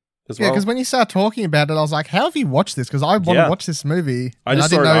thing as well. Yeah, because when you start talking about it, I was like, how have you watched this? Because I want to watch this movie. I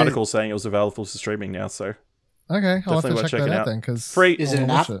just saw an article saying it was available for streaming now, so... Okay, I'll have to check that out then, because... Free. Is it an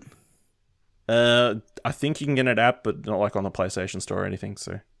app? I think you can get an app, but not on the PlayStation Store or anything,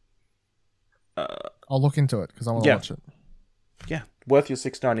 so... I'll look into it, because I want to watch it. Yeah, worth your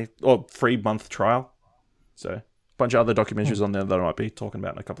 $6.90 or free month trial. So, a bunch of other documentaries on there that I might be talking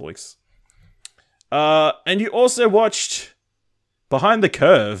about in a couple of weeks. And you also watched Behind the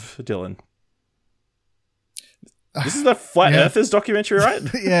Curve, Dylan. This is the Flat Earthers documentary, right?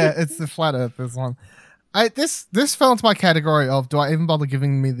 Yeah, it's the Flat Earthers one. This fell into my category of, do I even bother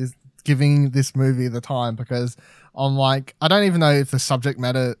giving this movie the time? Because I'm like, I don't even know if the subject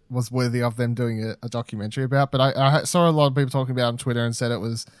matter was worthy of them doing a documentary about, but I saw a lot of people talking about it on Twitter and said it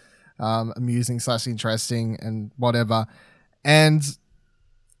was amusing / interesting and whatever. And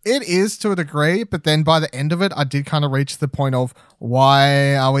it is to a degree, but then by the end of it, I did kind of reach the point of,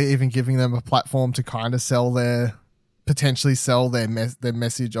 why are we even giving them a platform to kind of potentially sell their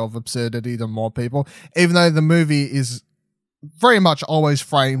message of absurdity to more people, even though the movie is very much always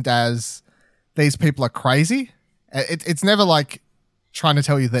framed as these people are crazy. It's never trying to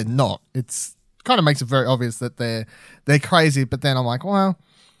tell you they're not. It's kind of makes it very obvious that they're crazy, but then I'm like, well,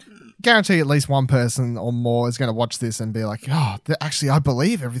 guarantee at least one person or more is going to watch this and be like, oh, actually, I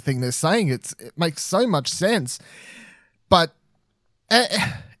believe everything they're saying. It makes so much sense. But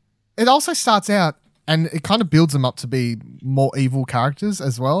it also starts out, and it kind of builds them up to be more evil characters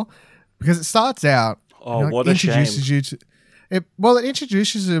as well, because it starts out. Oh, what a shame! It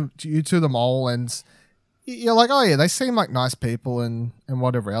introduces you to them all, and you're like, oh yeah, they seem like nice people and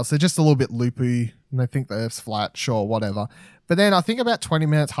whatever else. They're just a little bit loopy, and they think the Earth's flat, sure, whatever. But then I think about 20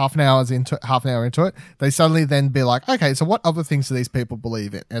 minutes, half an hour into it, they suddenly then be like, okay, so what other things do these people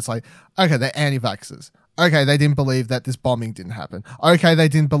believe in? And it's like, okay, they're anti-vaxxers. Okay, they didn't believe that this bombing didn't happen. Okay, they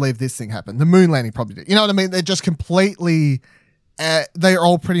didn't believe this thing happened. The moon landing probably did. You know what I mean? They're just completely... they're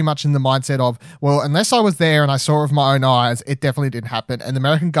all pretty much in the mindset of, well, unless I was there and I saw it with my own eyes, it definitely didn't happen. And the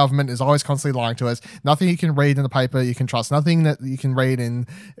American government is always constantly lying to us. Nothing you can read in the paper you can trust. Nothing that you can read in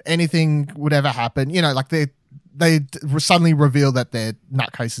anything would ever happen. You know, like they suddenly reveal that they're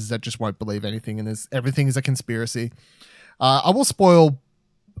nutcases that just won't believe anything, and everything is a conspiracy. I will spoil...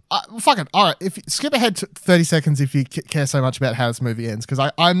 fuck it. All right. If you skip ahead to 30 seconds if you care so much about how this movie ends, because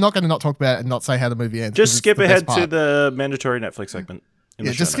I'm not going to not talk about it and not say how the movie ends. Just skip ahead to the mandatory Netflix segment.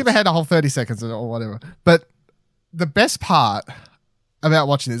 Yeah, just skip ahead a whole 30 seconds or whatever. But the best part about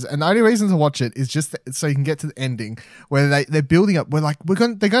watching this, and the only reason to watch it is just so you can get to the ending where they're building up. They're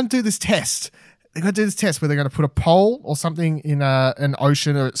going to do this test. They're going to do this test where they're going to put a pole or something in an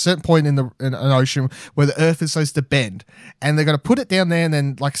ocean, or at a certain point in an ocean where the Earth is supposed to bend, and they're going to put it down there, and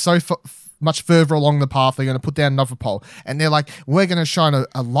then like much further along the path, they're going to put down another pole, and they're like, we're going to shine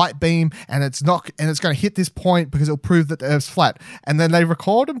a light beam, and it's going to hit this point because it'll prove that the Earth's flat, and then they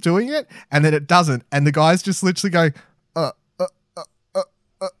record them doing it, and then it doesn't, and the guys just literally go, oh,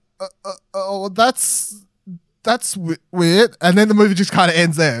 that's weird. And then the movie just kind of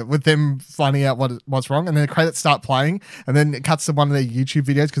ends there with them finding out what's wrong. And then the credits start playing. And then it cuts to one of their YouTube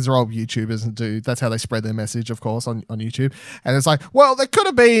videos, because they're all YouTubers and that's how they spread their message, of course, on YouTube. And it's like, well, there could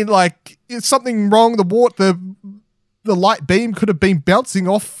have been like something wrong. The light beam could have been bouncing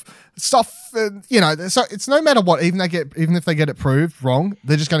off stuff. And, you know, so it's no matter what, even if they get it proved wrong,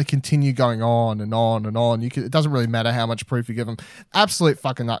 they're just going to continue going on and on and on. It doesn't really matter how much proof you give them. Absolute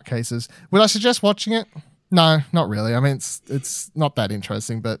fucking nutcases. Would I suggest watching it? No, not really. I mean, it's not that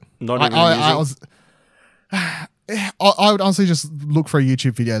interesting, but I would honestly just look for a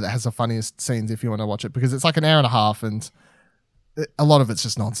YouTube video that has the funniest scenes if you want to watch it, because it's like an hour and a half, and a lot of it's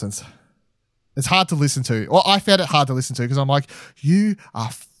just nonsense. It's hard to listen to. Well, I found it hard to listen to because I'm like, you are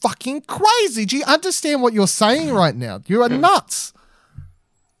fucking crazy. Do you understand what you're saying right now? You are nuts.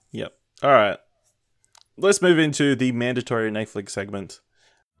 Yep. All right. Let's move into the mandatory Netflix segment.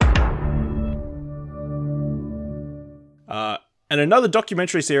 And another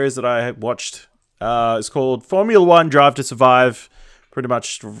documentary series that I watched is called Formula One Drive to Survive. Pretty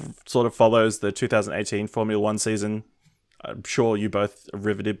much sort of follows the 2018 Formula One season. I'm sure you both are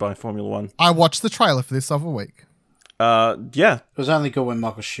riveted by Formula One. I watched the trailer for this other week. Yeah. It was only good when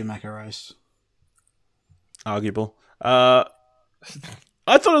Michael Schumacher raced. Arguable. I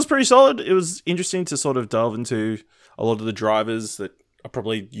thought it was pretty solid. It was interesting to sort of delve into a lot of the drivers that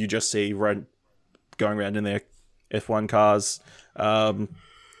probably you just see going around in their F1 cars.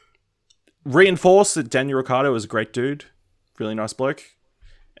 Reinforce that Daniel Ricciardo is a great dude, really nice bloke,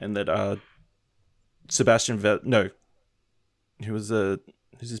 and that Sebastian Vettel, who's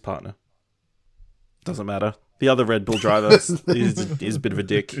his partner? Doesn't matter. The other Red Bull driver is a bit of a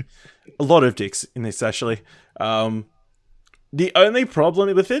dick. A lot of dicks in this, actually. The only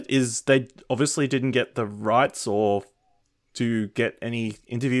problem with it is they obviously didn't get the rights or to get any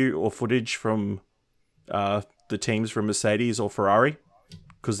interview or footage from the teams from Mercedes or Ferrari,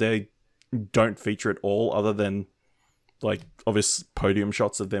 because they don't feature it all other than like obvious podium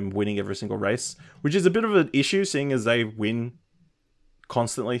shots of them winning every single race, which is a bit of an issue seeing as they win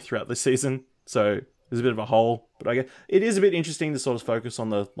constantly throughout the season. So there's a bit of a hole, but I guess it is a bit interesting to sort of focus on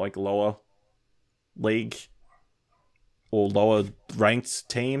the like lower league or lower ranked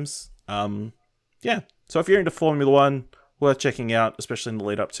teams. Yeah. So if you're into Formula One, worth checking out, especially in the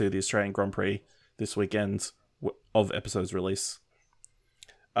lead up to the Australian Grand Prix this weekend of episode's release.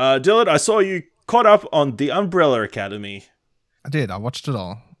 Dylan, I saw you caught up on The Umbrella Academy. I did. I watched it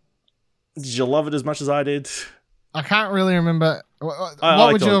all. Did you love it as much as I did? I can't really remember. I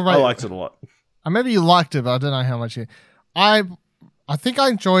liked it a lot. I remember you liked it, but I don't know how much you... I think I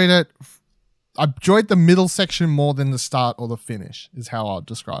enjoyed it. I enjoyed the middle section more than the start or the finish, is how I'd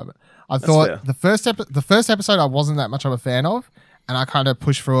describe it. I thought the first episode I wasn't that much of a fan of, and I kind of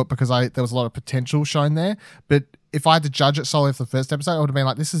pushed through it because there was a lot of potential shown there. But if I had to judge it solely for the first episode, I would have been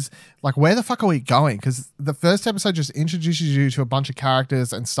like, this is like, where the fuck are we going? Because the first episode just introduces you to a bunch of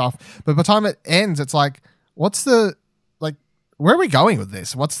characters and stuff. But by the time it ends, it's like, where are we going with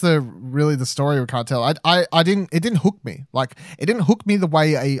this? What's the story we can't tell? It didn't hook me. Like, it didn't hook me the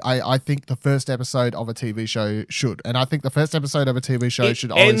way I think the first episode of a TV show should. And I think the first episode of a TV show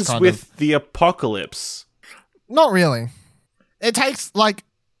should always ends kind with the apocalypse. Not really. It takes like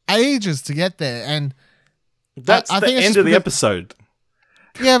ages to get there, and That's I the think it's end just of the because- episode.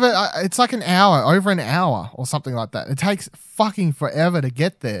 yeah, but it's like over an hour or something like that. It takes fucking forever to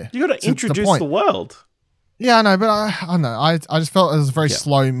get there. You got to introduce point. the world. Yeah, I know, but I don't know. I just felt it was a very Yeah.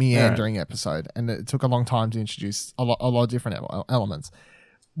 slow, meandering episode, and it took a long time to introduce a lot of different elements.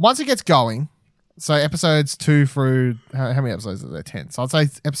 Once it gets going, so episodes 2 through how many episodes are there? 10. So I'd say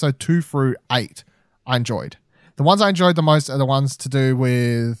episode 2 through 8, I enjoyed. The ones I enjoyed the most are the ones to do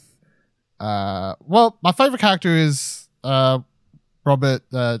with, my favorite character is Robert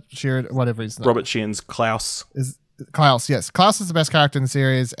Sheeran, whatever his name Robert Sheehan's Klaus. is. Klaus, yes. Klaus is the best character in the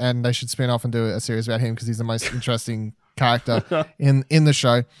series, and they should spin off and do a series about him because he's the most interesting character in the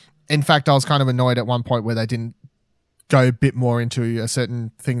show. In fact, I was kind of annoyed at one point where they didn't go a bit more into a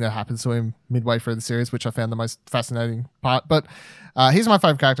certain thing that happens to him midway through the series, which I found the most fascinating part. But he's my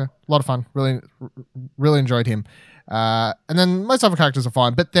favorite character. A lot of fun. Really, really enjoyed him. And then most other characters are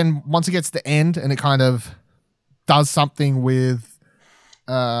fine. But then once it gets to the end and it kind of does something with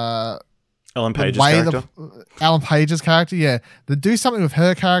Ellen the Page's way character. Ellen Page's character, yeah. They do something with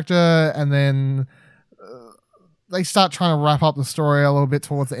her character, and then they start trying to wrap up the story a little bit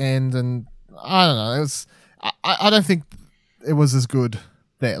towards the end, and I don't know. It was, I don't think it was as good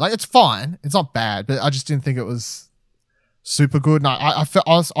there. Like, it's fine, it's not bad, but I just didn't think it was super good. And I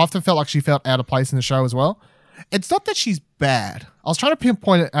often felt like she felt out of place in the show as well. It's not that she's bad. I was trying to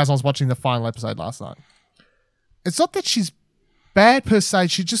pinpoint it as I was watching the final episode last night. It's not that she's bad per se,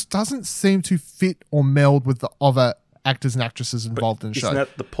 she just doesn't seem to fit or meld with the other actors and actresses involved in the show. Isn't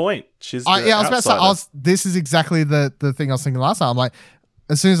that the point? She's the I was about to say, outsider. this is exactly the thing I was thinking last time. I'm like,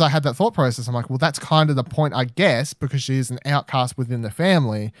 as soon as I had that thought process, I'm like, well, that's kind of the point, I guess, because she is an outcast within the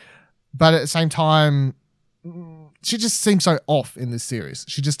family. But at the same time, she just seems so off in this series.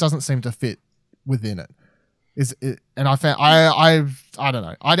 She just doesn't seem to fit within it. And I found I don't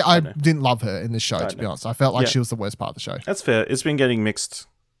know. I didn't love her in this show, to be honest. I felt like she was the worst part of the show. That's fair. It's been getting mixed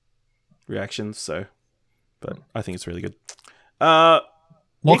reactions, so, but I think it's really good. More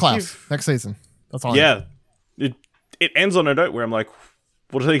Nick, class you've- next season. That's all. Yeah, it ends on a note where I'm like,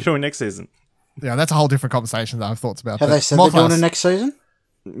 what are they doing next season? Yeah, that's a whole different conversation that I have thoughts about. Have but they said more they're doing class. it next season?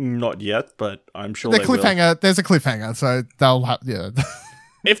 Not yet, but I'm sure The they will. cliffhanger. There's a cliffhanger, so they'll have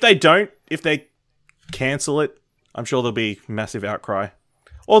If they cancel it, I'm sure there'll be massive outcry.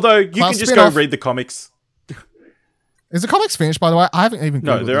 Although you Class can just spin-off. go read the comics. Is the comics finished, by the way? I haven't even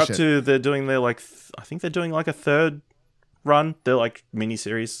No, Googled they're this up yet. to. They're doing their I think they're doing like a third run. They're like mini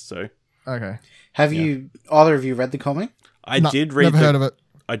series. So Okay. Have you either of you read the comic? I No, did read. Never heard of it.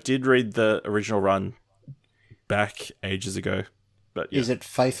 I did read the original run back ages ago, but yeah. Is it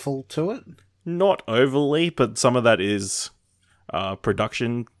faithful to it? Not overly, but some of that is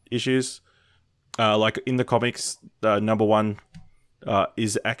production issues. Like in the comics, number one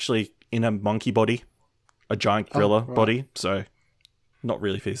is actually in a monkey body, a giant gorilla right. body, so not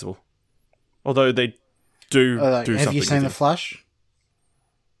really feasible. Although they do do Have something. you seen with The it. Flash?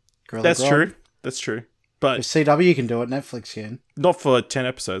 Gorilla That's Grodd? true. That's true. But If CW can do it, Netflix can. not for 10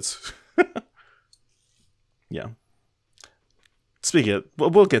 episodes. Yeah. Speaking of,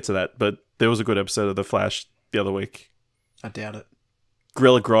 we'll get to that, but there was a good episode of The Flash the other week. I doubt it.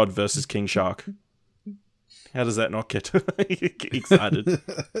 Gorilla Grodd versus King Shark. How does that not get excited?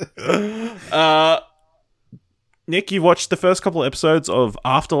 Nick, you watched the first couple of episodes of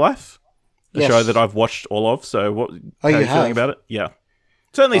Afterlife, the Yes. show that I've watched all of. So, how you are you have? feeling about it? Yeah,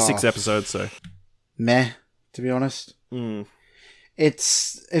 it's only Oh. 6 episodes, so Meh, to be honest. Mm. It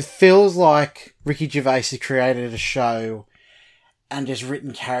feels like Ricky Gervais has created a show and just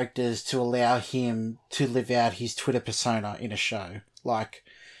written characters to allow him to live out his Twitter persona in a show. Like,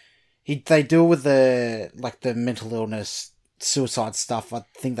 they deal with the mental illness, suicide stuff. I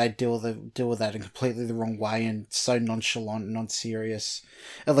think they deal with that in completely the wrong way and so nonchalant and non-serious,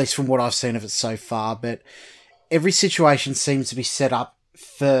 at least from what I've seen of it so far. But every situation seems to be set up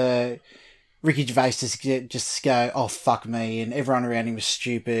for Ricky Gervais to just go, oh, fuck me, and everyone around him is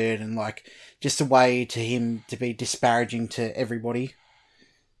stupid, and just a way to him to be disparaging to everybody,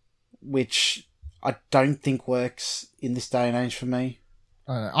 which I don't think works in this day and age for me.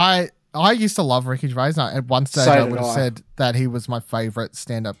 I don't know. I used to love Ricky Gervais. And at one stage, So I did would have I. said that he was my favorite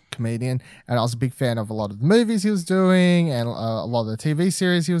stand-up comedian, and I was a big fan of a lot of the movies he was doing and a lot of the TV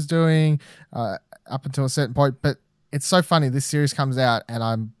series he was doing up until a certain point. But it's so funny. This series comes out, and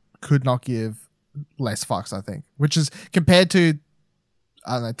I could not give less fucks, I think, which is compared to,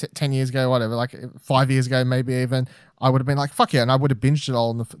 I don't know, 10 years ago, whatever, like 5 years ago, maybe even, I would have been like, fuck yeah, and I would have binged it all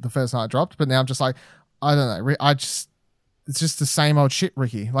on the first night it dropped. But now I'm just like, I don't know, it's just the same old shit,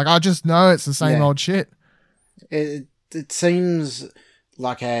 Ricky. Like, I just know it's the same Yeah. old shit. It seems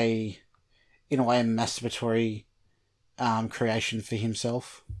like in a way, a masturbatory creation for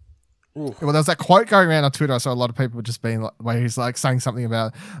himself. Well, there's that quote going around on Twitter. I saw a lot of people just being like, where he's like saying something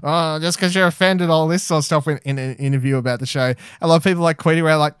about, oh, just because you're offended, all this sort of stuff in an interview about the show. A lot of people like tweeting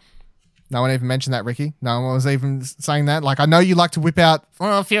around like, no one even mentioned that, Ricky. No one was even saying that. Like, I know you like to whip out,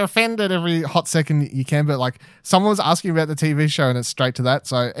 well, if you're offended every hot second you can, but like someone was asking about the TV show and it's straight to that.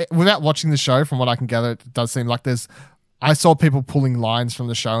 So without watching the show, from what I can gather, it does seem like I saw people pulling lines from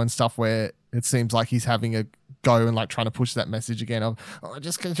the show and stuff where it seems like he's having a go and like trying to push that message again of, oh,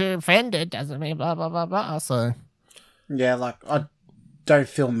 just because you're offended doesn't mean blah, blah, blah, blah. So, Yeah, like, I don't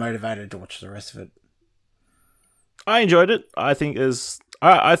feel motivated to watch the rest of it. I enjoyed it. I think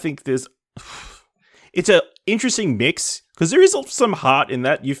there's it's a interesting mix because there is some heart in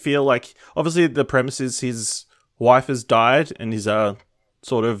that. You feel like obviously the premise is his wife has died and he's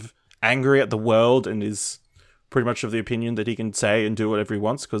sort of angry at the world and is pretty much of the opinion that he can say and do whatever he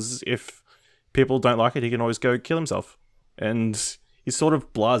wants because if people don't like it, he can always go kill himself. And he's sort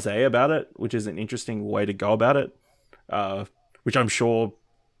of blasé about it, which is an interesting way to go about it, which I'm sure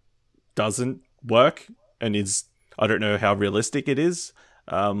doesn't work and is, I don't know how realistic it is.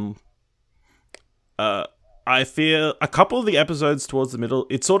 I fear a couple of the episodes towards the middle,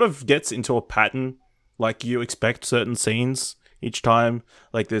 it sort of gets into a pattern. Like you expect certain scenes each time.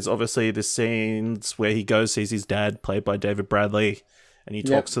 Like there's obviously the scenes where he goes, sees his dad, played by David Bradley, and he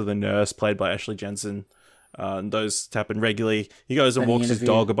talks to the nurse, played by Ashley Jensen. And those happen regularly. He goes and walks his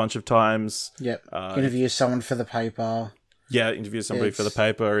dog a bunch of times. Yep. Interviews someone for the paper. Yeah, interviews somebody for the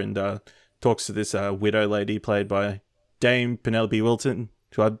paper and talks to this widow lady played by Dame Penelope Wilton,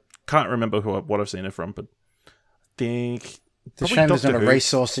 who I can't remember what I've seen her from, but I think It's a shame there's not a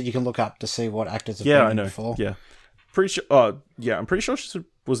resource that you can look up to see what actors have been in before. Yeah, pretty sure. Oh, yeah, I'm pretty sure she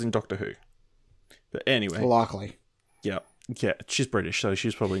was in Doctor Who. But anyway, Likely. yeah, she's British, so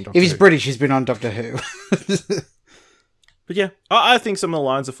she's probably in Doctor If Who. he's British, he's been on Doctor Who. But yeah, I think some of the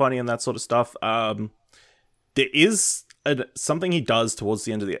lines are funny and that sort of stuff. There is something he does towards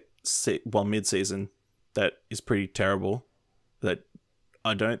the end of the mid-season that is pretty terrible that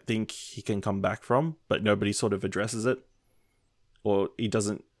I don't think he can come back from, but nobody sort of addresses it. Or he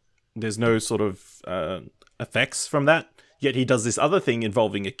doesn't, there's no sort of effects from that. Yet he does this other thing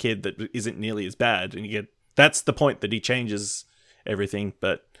involving a kid that isn't nearly as bad. And that's the point that he changes everything.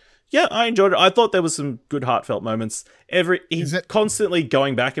 But yeah, I enjoyed it. I thought there was some good heartfelt moments. He's constantly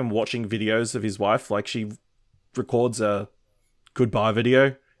going back and watching videos of his wife. Like she records a goodbye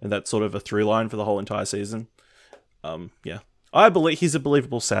video, and that's sort of a through line for the whole entire season. Yeah, I believe he's a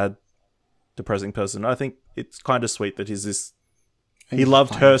believable, sad, depressing person. I think it's kind of sweet that he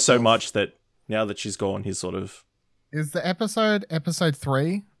loved her so much that now that she's gone, he's sort of... Is the episode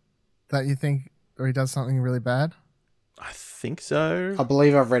 3 that you think where he does something really bad? I think so. I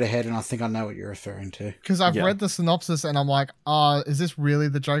believe I've read ahead and I think I know what you're referring to. Because I've read the synopsis and I'm like, is this really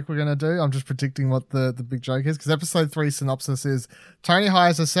the joke we're going to do? I'm just predicting what the big joke is. Because episode 3 synopsis is, Tony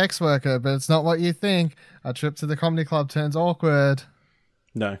hires a sex worker, but it's not what you think. A trip to the comedy club turns awkward.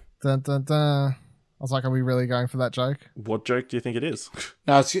 No. Dun, dun, dun. I was like, are we really going for that joke? What joke do you think it is?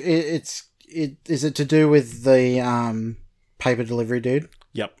 No, is it to do with the paper delivery dude?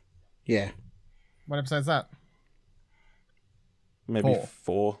 Yep. Yeah. What episode is that? Maybe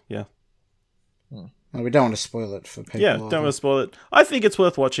 4, yeah. Well, we don't want to spoil it for people. Yeah, don't want to spoil it. I think it's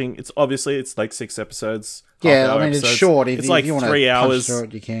worth watching. It's like 6 episodes. Yeah, I mean, it's short. It's like 3 hours. Through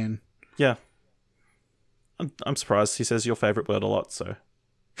it, you can. Yeah. I'm surprised he says your favourite word a lot, so...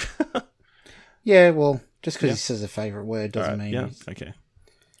 Yeah, well, just because he says a favourite word doesn't mean... Yeah, okay.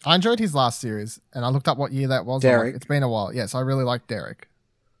 I enjoyed his last series, and I looked up what year that was. Derek. Like, it's been a while. Yes, I really liked Derek.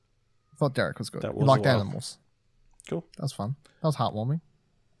 I thought Derek was good. That He was liked a while. animals. Cool. That was fun. That was heartwarming.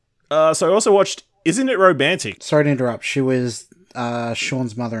 So I also watched Isn't It Romantic? Sorry to interrupt. She was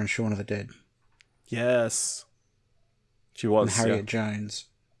Sean's mother in Shaun of the Dead. Yes. She was, And Harriet Jones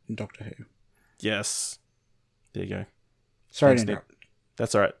in Doctor Who. Yes. There you go. Sorry Thanks, to Nick. interrupt.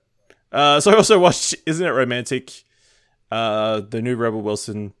 That's all right. So I also watched Isn't It Romantic? The new Rebel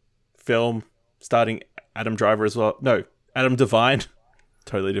Wilson film starring Adam Driver as well. No, Adam Devine.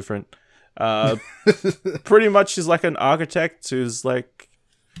 Totally different. Pretty much is like an architect who's like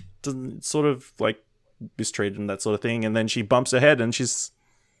sort of like mistreated and that sort of thing, and then she bumps her head and she's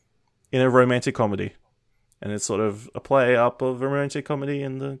in a romantic comedy, and it's sort of a play up of a romantic comedy,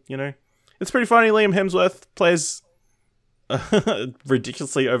 and it's pretty funny. Liam Hemsworth plays a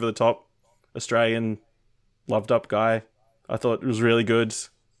ridiculously over the top Australian loved up guy. I thought it was really good.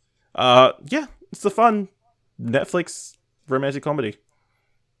 Yeah, it's a fun Netflix romantic comedy.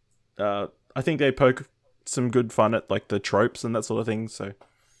 I think they poke some good fun at like the tropes and that sort of thing. So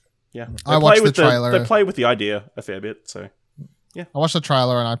yeah, I watched the trailer. They play with the idea a fair bit. So yeah, I watched the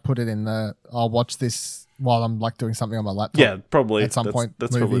trailer and I put it in the. I'll watch this while I'm like doing something on my laptop. Yeah, probably at some point.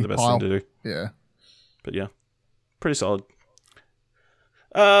 That's probably the best thing to do. Yeah, but yeah, pretty solid.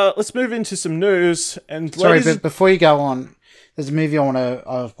 Let's move into some news. And sorry, but before you go on, there's a movie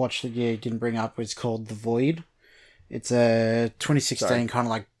I've watched that you didn't bring up. It's called The Void. It's a 2016 kind of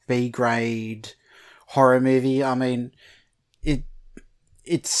like B grade horror movie. I mean,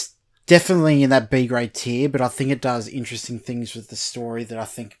 it's definitely in that B grade tier, but I think it does interesting things with the story that I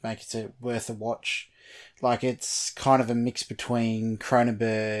think makes it worth a watch. Like, it's kind of a mix between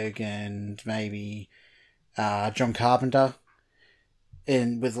Cronenberg and maybe John Carpenter,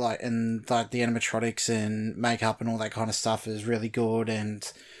 and the animatronics and makeup and all that kind of stuff is really good,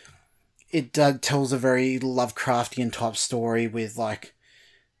 and it tells a very Lovecraftian type story with like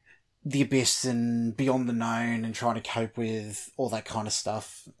the abyss and beyond the known and trying to cope with all that kind of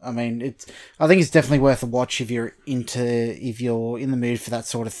stuff. I mean, I think it's definitely worth a watch if you're in the mood for that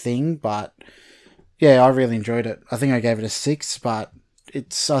sort of thing. But yeah, I really enjoyed it. I think I gave it a 6, but I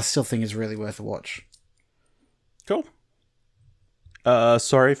still think it's really worth a watch. Cool.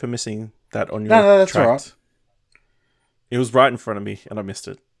 Sorry for missing that on your that's tract. all right. It was right in front of me and I missed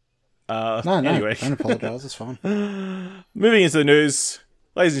it. Anyway. Don't apologise, it's fine. Moving into the news,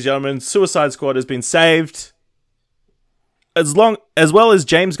 ladies and gentlemen, Suicide Squad has been saved. As well as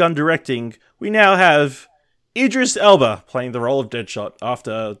James Gunn directing, we now have Idris Elba playing the role of Deadshot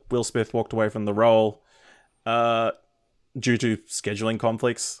after Will Smith walked away from the role due to scheduling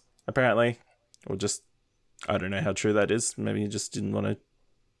conflicts, apparently. Or just, I don't know how true that is. Maybe he just didn't want to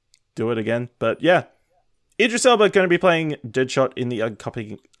do it again. But yeah, Idris Elba going to be playing Deadshot in the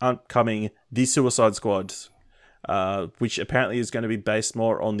upcoming The Suicide Squad, which apparently is going to be based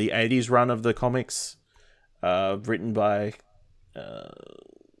more on the 80s run of the comics, written by...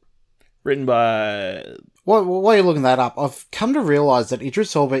 While you're looking that up, I've come to realise that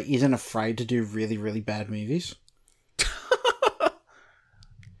Idris Elba isn't afraid to do really, really bad movies.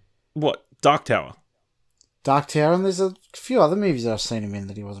 What? Dark Tower? Dark Tower, and there's a few other movies that I've seen him in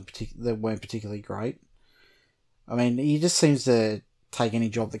that that weren't particularly great. I mean, he just seems to take any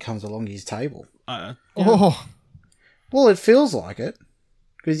job that comes along his table. Yeah. Oh, Well, it feels like it.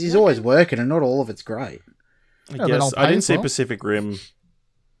 Because he's always working and not all of it's great. I guess. I didn't see Pacific Rim.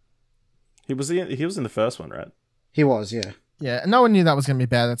 He was in the first one, right? He was, yeah. yeah. No one knew that was going to be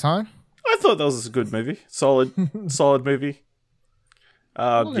bad at the time. I thought that was a good movie. Solid movie.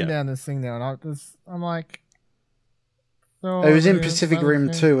 I'm looking Yeah. down this thing now, and I'm like... It was in Pacific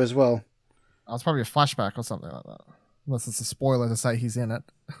Rim 2 as well. Oh, it's probably a flashback or something like that. Unless it's a spoiler to say he's in it.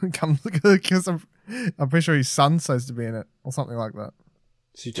 Because I'm pretty sure his son's supposed to be in it, or something like that.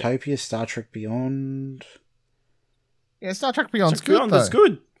 Zootopia, Star Trek Beyond. Yeah, Star Trek Beyond's Star Trek good, Beyond is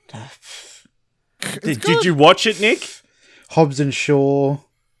good. It's Did you watch it, Nick? Hobbs and Shaw.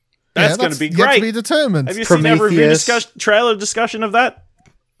 That's going to be yet great. to be determined. Have you seen that review Prometheus. trailer discussion of that?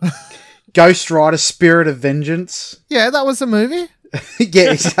 Ghost Rider, Spirit of Vengeance. Yeah, that was a movie.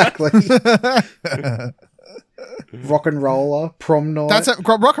 Yeah, exactly. Rock and Roller, Prom Night.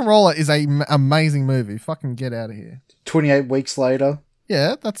 Rock and Roller is an amazing movie. Fucking get out of here. 28 Weeks Later.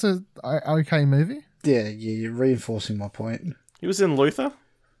 Yeah, that's a okay movie. Yeah, you're reinforcing my point. He was in Luther.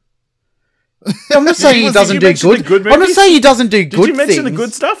 I'm not saying he doesn't do mention the good. good I'm not movies? saying he doesn't do good Did you mention things. the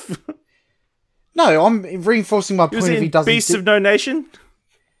good stuff? No, I'm reinforcing my He was point. If he in doesn't, Beasts of No Nation.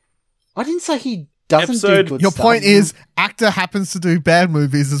 I didn't say he doesn't Episode- do good Your stuff. point is, actor happens to do bad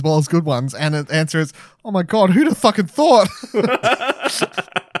movies as well as good ones, and the answer is, oh my god, who'd have fucking thought? They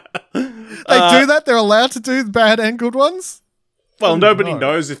do that? They're allowed to do bad and good ones? Well, nobody no.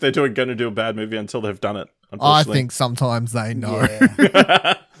 knows if they're going to do a bad movie until they've done it. I Unfortunately. think sometimes they know.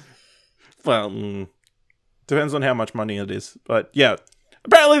 Yeah. Well, depends on how much money it is. But yeah,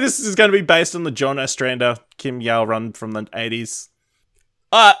 apparently this is going to be based on the John Ostrander, Kim Yao run from the 80s.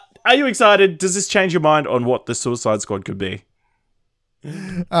 Are you excited? Does this change your mind on what the Suicide Squad could be?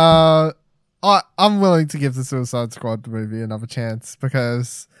 I'm willing to give the Suicide Squad movie another chance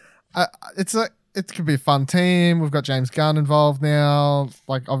because it could be a fun team. We've got James Gunn involved now.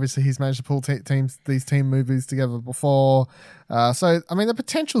 Like, obviously, he's managed to pull these team movies together before. So, I mean, the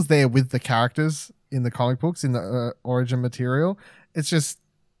potential's there with the characters in the comic books, in the origin material. It's just,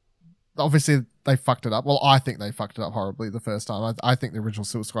 obviously, they fucked it up. Well, I think they fucked it up horribly the first time. I think the original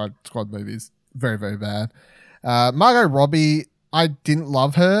Suicide Squad movie is very, very bad. Margot Robbie, I didn't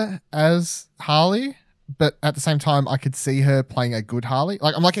love her as Harley, but at the same time, I could see her playing a good Harley.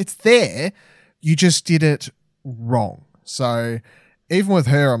 Like, I'm like, it's there. You just did it wrong. So even with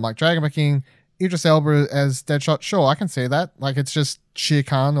her, I'm like, Dragon King, Idris Elba as Deadshot, sure, I can see that. Like, it's just Shere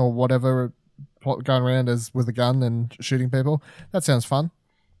Khan or whatever going around as with a gun and shooting people. That sounds fun.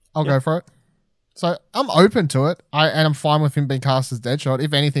 I'll go for it. So I'm open to it. And I'm fine with him being cast as Deadshot.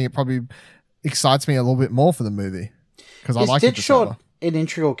 If anything, it probably excites me a little bit more for the movie. Because I like Deadshot an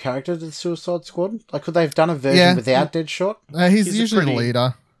integral character to the Suicide Squad? Like, could they have done a version without Deadshot? He's usually the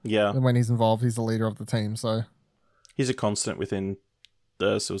leader. Yeah. And when he's involved, he's the leader of the team, so... He's a constant within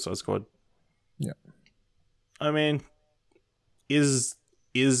the Suicide Squad. Yeah. I mean, is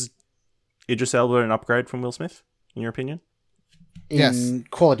Idris Elba an upgrade from Will Smith, in your opinion? In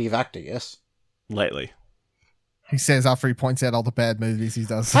quality of actor, yes. Lately. He says after he points out all the bad movies he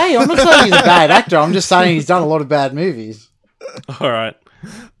does. Hey, I'm not saying he's a bad actor. I'm just saying he's done a lot of bad movies. All right.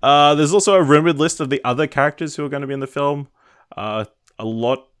 There's also a rumored list of the other characters who are going to be in the film. A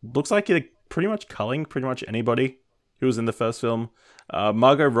lot looks like they're pretty much culling pretty much anybody who was in the first film.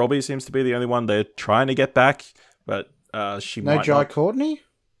 Margot Robbie seems to be the only one they're trying to get back, but she might Jai not. Courtney?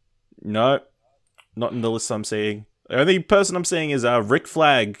 No, not in the list I'm seeing. The only person I'm seeing is Rick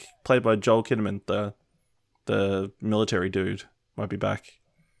Flag, played by Joel Kinnaman, the military dude, might be back.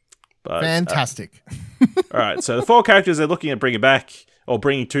 But, fantastic. All right, so the 4 characters they're looking at bringing back, or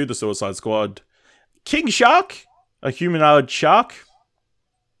bringing to the Suicide Squad. King Shark, a humanoid shark.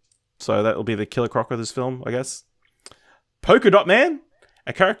 So that will be the Killer Croc of this film, I guess. Polka Dot Man,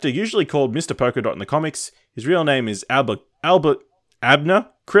 a character usually called Mr. Polka Dot in the comics. His real name is Albert Abner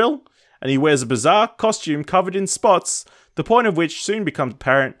Krill, and he wears a bizarre costume covered in spots, the point of which soon becomes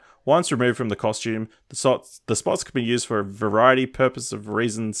apparent. Once removed from the costume, the spots can be used for a variety of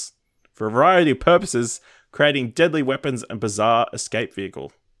purposes, creating deadly weapons and bizarre escape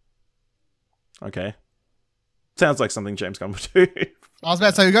vehicle. Okay. Sounds like something James Gunn would do. I was about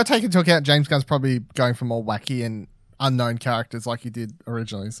to say, we've got to take into account James Gunn's probably going for more wacky and unknown characters like he did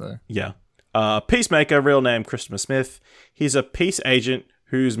originally, so... Yeah. Peacemaker, real name Christopher Smith. He's a peace agent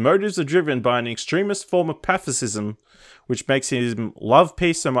whose motives are driven by an extremist form of pacifism, which makes him love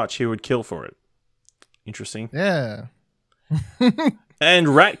peace so much he would kill for it. Interesting. Yeah. And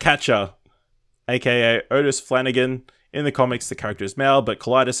Ratcatcher, aka Otis Flanagan. In the comics, the character is male, but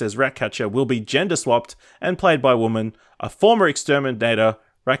Collider says Ratcatcher will be gender-swapped and played by a woman. A former exterminator,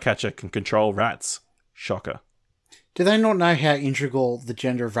 Ratcatcher can control rats. Shocker. Do they not know how integral the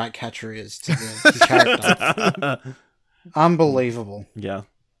gender of Ratcatcher is to the character? Unbelievable. Yeah.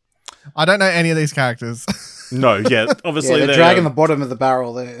 I don't know any of these characters. No, yeah, obviously they're dragging the bottom of the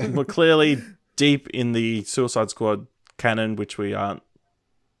barrel there. We're clearly deep in the Suicide Squad canon, which we aren't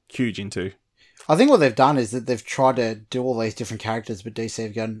huge into. I think what they've done is that they've tried to do all these different characters, but DC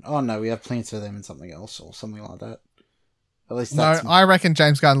have gone, oh no, we have plans for them in something else, or something like that. At least that's... No, I reckon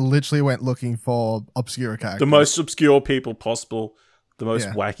James Gunn literally went looking for obscure characters. The most obscure people possible. The most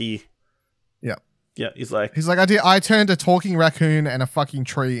wacky. Yeah. Yeah, he's like, I turned a talking raccoon and a fucking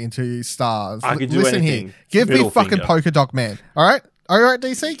tree into stars. I could do Listen anything. here. Give me fucking finger. Polka Dot Man. All right,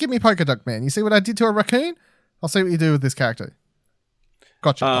 DC, give me Polka Dot Man. You see what I did to a raccoon? I'll see what you do with this character.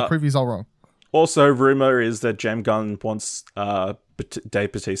 Gotcha. I'll prove you all wrong. Also, rumor is that James Gunn wants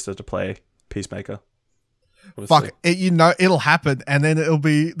Dave Bautista to play Peacemaker. Obviously. Fuck it, it'll happen, and then it'll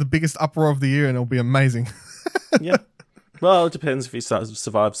be the biggest uproar of the year, and it'll be amazing. Yeah. Well, it depends if he survives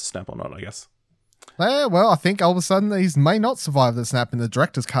the snap or not, I guess. Yeah, well, I think all of a sudden he may not survive the snap in the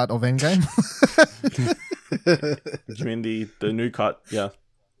director's cut of Endgame. You mean the new cut? Yeah.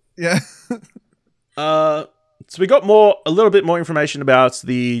 Yeah. So we got a little bit more information about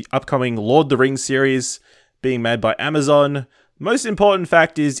the upcoming Lord of the Rings series being made by Amazon. Most important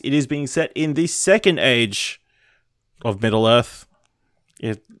fact is it is being set in the second age of Middle-earth,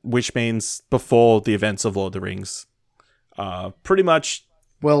 which means before the events of Lord of the Rings. Pretty much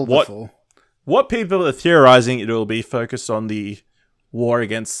before. What people are theorizing, it will be focused on the war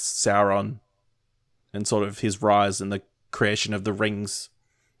against Sauron and sort of his rise and the creation of the Rings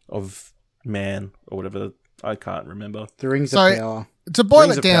of Man or whatever. I can't remember. The Rings of Power. To boil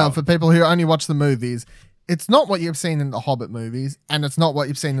Rings it of down Power. for people who only watch the movies, it's not what you've seen in the Hobbit movies, and it's not what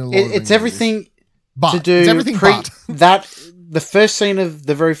you've seen in the Lord of the Rings It's everything movies. to do It's everything but. that the first scene of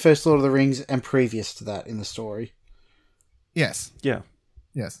the very first Lord of the Rings and previous to that in the story. Yes. Yeah.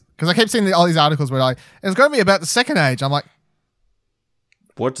 Yes. Because I keep seeing all these articles where like, it's going to be about the Second Age. I'm like,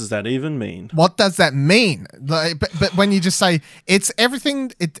 What does that even mean? what does that mean? Like, but when you just say it's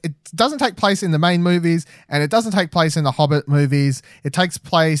everything, it doesn't take place in the main movies and it doesn't take place in the Hobbit movies. It takes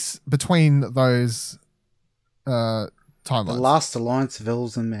place between those The timelines. last alliance of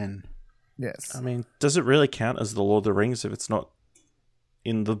elves and men. Yes. I mean, does it really count as the Lord of the Rings if it's not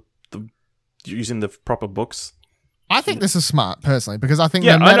in the using the proper books? I think this is smart, personally, because I think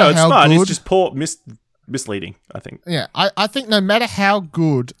Yeah, no I matter know it's how smart. good... It's just poor misleading, I think. Yeah, I think no matter how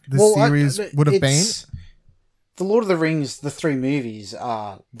good the series would have been... The Lord of the Rings, the 3 movies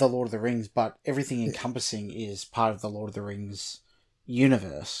are the Lord of the Rings, but everything encompassing is part of the Lord of the Rings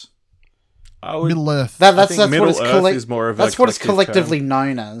universe. I would, Middle Earth. That's think what it's Middle Earth is more of a that's what it's collective collectively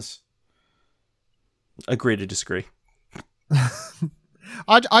known as. agree to disagree.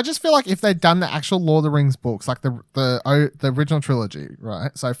 I just feel like if they'd done the actual Lord of the Rings books, like the original trilogy,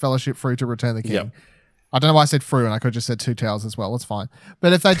 right? So Fellowship through to Return of the King. Yep. I don't know why I said through, and I could have just said Two Towers as well. It's fine.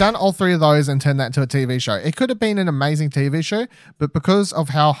 But if they'd done all 3 of those and turned that into a TV show, it could have been an amazing TV show. But because of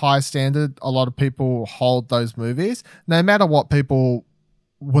how high standard a lot of people hold those movies, no matter what, people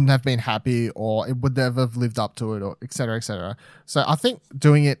wouldn't have been happy, or it would never have lived up to it, or et cetera, et cetera. So I think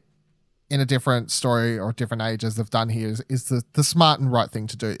doing it in a different story or different age as they've done here is the smart and right thing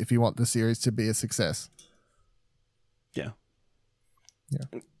to do if you want the series to be a success. Yeah.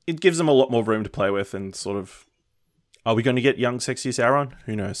 Yeah. It gives them a lot more room to play with and sort of... Are we going to get young, sexy Sauron?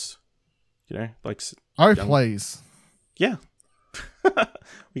 Who knows? You know, like... Oh, young- please. Yeah. We're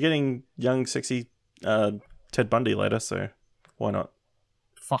getting young, sexy Ted Bundy later, so why not?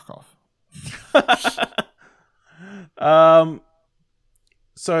 Fuck off.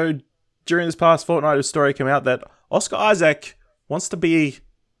 So during this past fortnight, a story came out that Oscar Isaac wants to be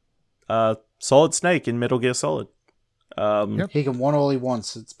Solid Snake in Metal Gear Solid. Yep. He can want all he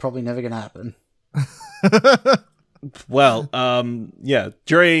wants. It's probably never going to happen. Well, yeah.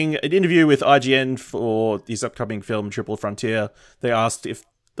 During an interview with IGN for his upcoming film Triple Frontier, they asked if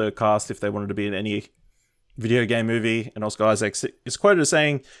the cast if they wanted to be in any video game movie, and Oscar Isaac is quoted as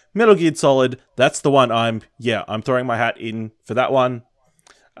saying, "Metal Gear Solid, that's the one I'm throwing my hat in for that one."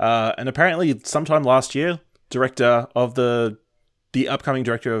 And apparently, sometime last year, director of the upcoming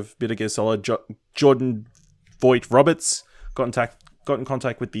director of Metal Gear Solid, Jordan Voight Roberts, got in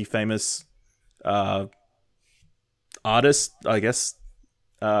contact with the famous artist, I guess,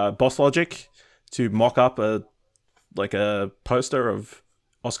 Boss Logic, to mock up a poster of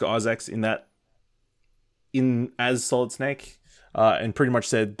Oscar Isaacs as Solid Snake, and pretty much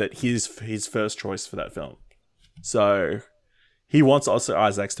said that he's his first choice for that film. So he wants Oscar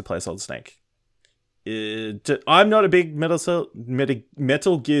Isaacs to play Solid Snake. I'm not a big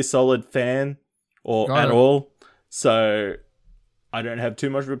Metal Gear Solid fan at all, so I don't have too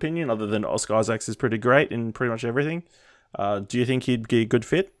much of an opinion other than Oscar Isaacs is pretty great in pretty much everything. Do you think he'd be a good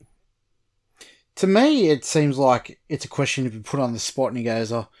fit? To me, it seems like it's a question to be put on the spot, and he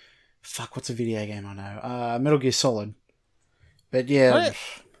goes, "Oh, fuck, what's a video game I know? Metal Gear Solid." But yeah,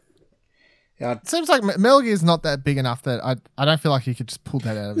 It seems like Metal Gear's not that big enough that I don't feel like you could just pull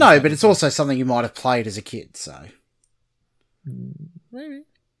that out of no, his but head. it's also something you might have played as a kid, so. Maybe.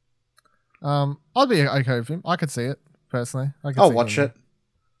 I'd be okay with him. I could see it, personally. I'll watch it.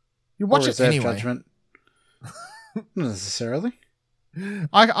 You watch Or it reserve anyway. judgment. Not necessarily.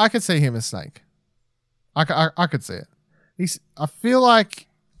 I could see him as Snake. I could see it. I feel like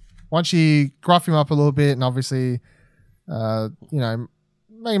once you gruff him up a little bit and obviously,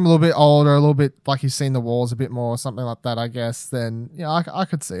 make him a little bit older, a little bit like he's seen the wars a bit more, something like that, I guess, then, I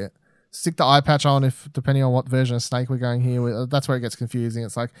could see it. Stick the eye patch on depending on what version of Snake we're going here with. That's where it gets confusing.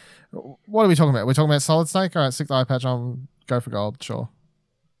 It's like, what are we talking about? We're talking about Solid Snake? All right, stick the eye patch on, go for gold, sure.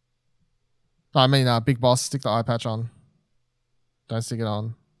 I mean, Big Boss, stick the eye patch on. Don't stick it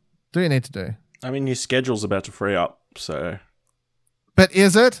on. Do what you need to do. I mean, his schedule's about to free up, so... But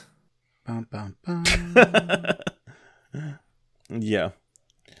is it? Bum, bum, bum. Yeah.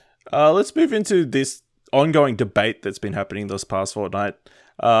 Let's move into this ongoing debate that's been happening this past fortnight.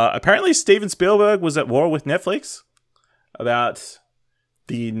 Apparently, Steven Spielberg was at war with Netflix about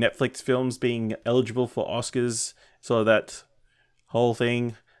the Netflix films being eligible for Oscars, so that whole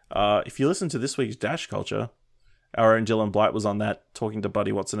thing. If you listen to this week's Dash Culture, our own Dylan Blight was on that, talking to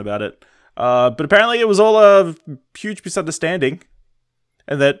Buddy Watson about it. But apparently it was all a huge misunderstanding,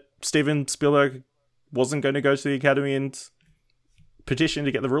 and that Steven Spielberg wasn't going to go to the Academy and petition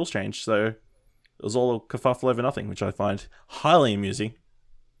to get the rules changed. So it was all a kerfuffle over nothing, which I find highly amusing.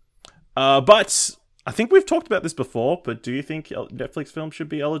 But I think we've talked about this before, but do you think Netflix films should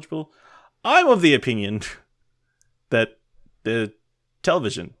be eligible? I'm of the opinion that they're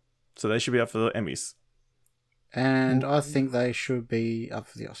television, so they should be up for the Emmys. And I think they should be up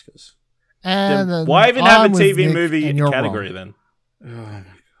for the Oscars. And Why even have I'm a with TV Nick, movie and you're category wrong. then? Oh my god.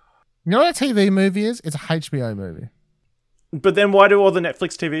 You know what a TV movie is? It's a HBO movie. But then why do all the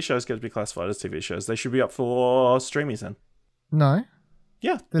Netflix TV shows get to be classified as TV shows? They should be up for streamies then. No,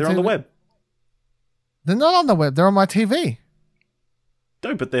 Yeah, The they're on the TV web. they're not on the web. They're on my TV.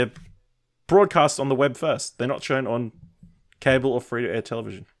 No, but they're broadcast on the web first. They're not shown on cable or free-to-air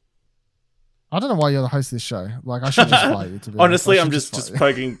television. I don't know why you're the host of this show. Like, I should just fire you. To be Honestly, honest. I'm I should just fire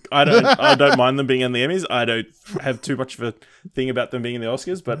you. poking. I don't mind them being in the Emmys. I don't have too much of a thing about them being in the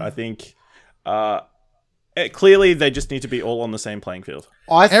Oscars, but I think clearly they just need to be all on the same playing field.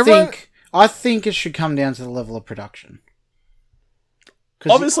 I Everyone- think it should come down to the level of production.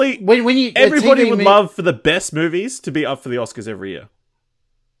 'Cause Obviously, when you a everybody TV would mo- love for the best movies to be up for the Oscars every year.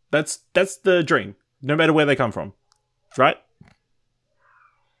 That's the dream, no matter where they come from, right?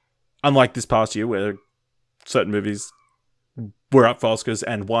 Unlike this past year, where certain movies were up for Oscars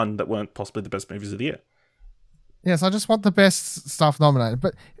and won that weren't possibly the best movies of the year. Yes, I just want the best stuff nominated.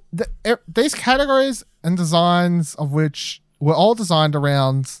 But these categories and designs of which were all designed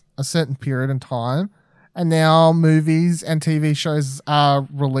around a certain period in time, and now movies and TV shows are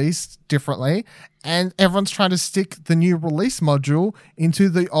released differently, and everyone's trying to stick the new release module into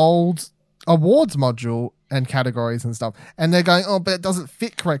the old awards module and categories and stuff. And they're going, oh, but it doesn't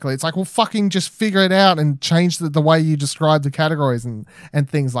fit correctly. It's like, well, fucking just figure it out and change the way you describe the categories and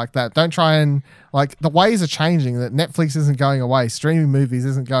things like that. Don't try and, like, the ways are changing, that Netflix isn't going away. Streaming movies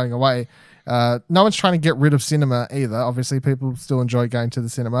isn't going away. No one's trying to get rid of cinema either. Obviously, people still enjoy going to the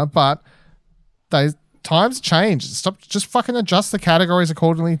cinema, but times change. Stop, just fucking adjust the categories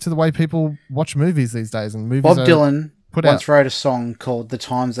accordingly to the way people watch movies these days. And movies Bob are Dylan put once out. wrote a song called "The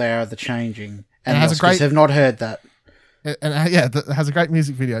Times They Are the Changing," and It has the a Oscars great- have not heard that. And it has a great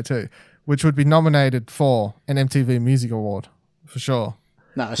music video too, which would be nominated for an MTV Music Award for sure.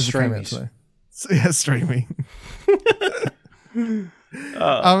 No, 'Cause it came out streamies. today. So, yeah, streaming.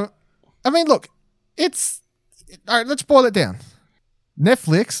 I mean, look, all right. Let's boil it down.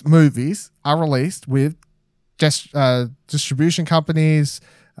 Netflix movies are released with distribution companies,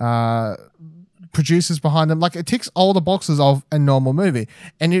 producers behind them. Like, it ticks all the boxes of a normal movie.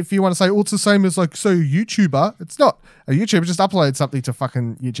 And if you want to say, oh, it's the same as, like, say, a YouTuber, it's not. A YouTuber just uploads something to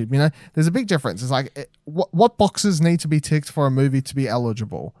fucking YouTube. You know, there's a big difference. It's like, what boxes need to be ticked for a movie to be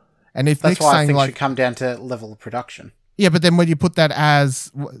eligible? And if That's Nick's why I saying, think it like, should come down to level of production. yeah, but then when you put that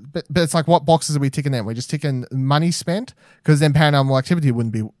as, but it's like, what boxes are we ticking then? We're just ticking money spent, because then Paranormal Activity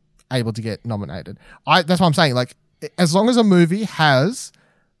wouldn't be able to get nominated. That's what I'm saying. Like, as long as a movie has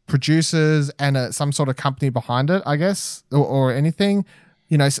producers and some sort of company behind it, I guess, or anything,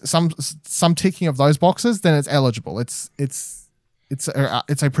 you know, some ticking of those boxes, then it's eligible. It's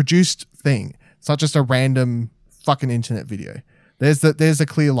a produced thing. It's not just a random fucking internet video. There's a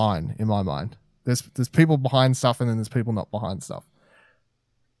clear line in my mind. There's people behind stuff, and then there's people not behind stuff.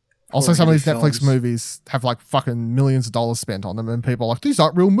 Also, Or some of these indie Netflix films. movies have like fucking millions of dollars spent on them, and people are like, these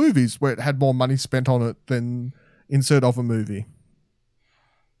aren't real movies, where it had more money spent on it than insert of a movie.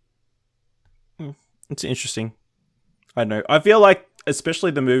 It's interesting. I don't know. I feel like,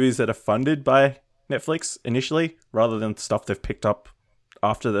 especially the movies that are funded by Netflix initially, rather than stuff they've picked up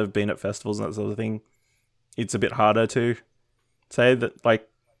after they've been at festivals and that sort of thing, it's a bit harder to say that, like,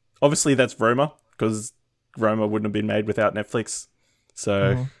 obviously that's Roma, because Roma wouldn't have been made without Netflix.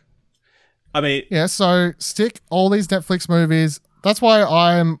 So, I mean, Yeah, so stick all these Netflix movies. That's why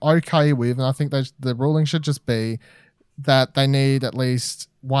I'm okay with, and I think the ruling should just be that they need at least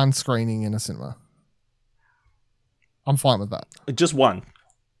one screening in a cinema. I'm fine with that. just one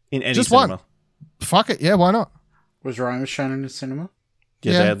in any Just cinema. one. Fuck it. Yeah, why not? Was Roma shown in the cinema?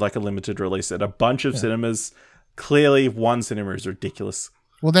 Yeah, Yeah. they had like a limited release at a bunch of cinemas. Clearly, one cinema is ridiculous.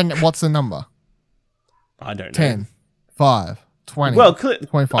 Well, then what's the number? I don't know. 10, 5, 20. Well,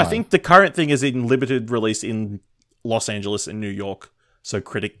 25. I think the current thing is in limited release in Los Angeles and New York, so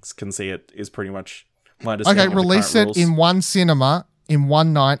critics can see it. Is pretty much my Okay, understanding. of the release current it rules. in one cinema in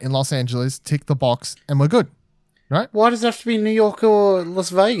one night in Los Angeles, tick the box, and we're good. Right? Why does it have to be New York or Las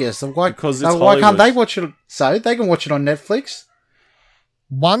Vegas? Why, Because it's why can't Hollywood. they watch it? So they can watch it on Netflix.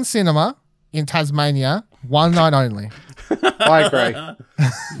 One cinema in Tasmania, one night only. I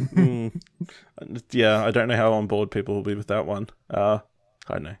agree. Yeah, I don't know how on board people will be with that one. I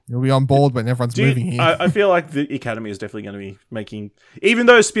don't know. You'll be on board when everyone's Do you- moving here. I feel like the Academy is definitely going to be making, even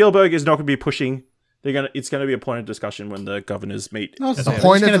though Spielberg is not going to be pushing It's gonna be a point of discussion when the governors meet. No, it's It's not. a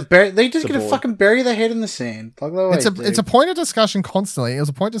point of They're just the gonna board. fucking bury their head in the sand. Like they always do. It's a point of discussion constantly. It was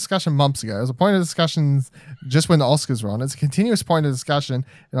a point of discussion months ago. It was a point of discussion just when the Oscars were on. It's a continuous point of discussion,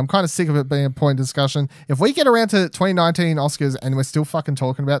 and I'm kind of sick of it being a point of discussion. If we get around to 2019 Oscars and we're still fucking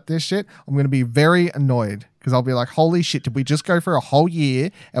talking about this shit, I'm going to be very annoyed because I'll be like, holy shit, did we just go for a whole year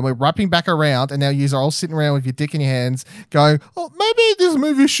and we're wrapping back around and now you're all sitting around with your dick in your hands going, oh, maybe this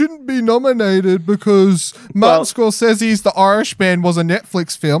movie shouldn't be nominated because Martin Scorsese's The Irishman was a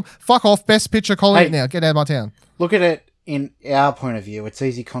Netflix film. Fuck off, best picture, calling it now. Get out of my town. Look at it in our point of view. It's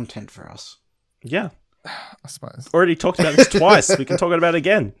easy content for us. Yeah, I suppose. already talked about this twice. We can talk about it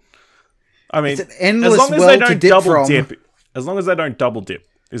again. I mean, It's an endless as long as well they to don't dip double from. dip, as long as they don't double dip,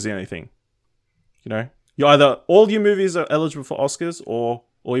 is the only thing. You know, you either all your movies are eligible for Oscars or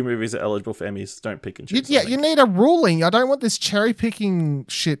all your movies are eligible for Emmys. Don't pick and choose. You need a ruling. I don't want this cherry picking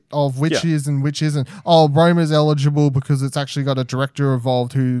shit of which Yeah. is and which isn't. Oh, Roma's eligible because it's actually got a director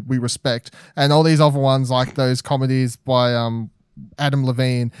involved who we respect, and all these other ones like those comedies by Adam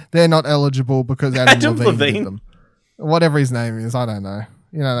Levine, they're not eligible because Adam Levine did them. Whatever his name is, I don't know.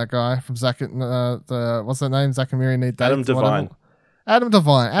 You know that guy from what's that name? Zack and Miri Need Dates. Adam Devine. Adam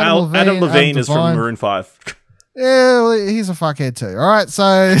Devine. Adam Levine is from Maroon 5. Yeah, well, he's a fuckhead too. All right,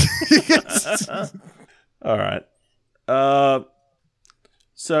 so All right.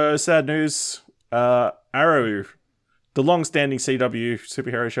 So sad news. Arrow, the long-standing CW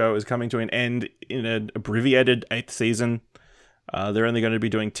superhero show, is coming to an end in an abbreviated 8th season. They're only going to be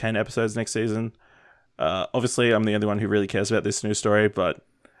doing 10 episodes next season. Obviously, I'm the only one who really cares about this news story, but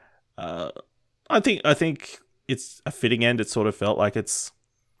I think it's a fitting end. It sort of felt like it's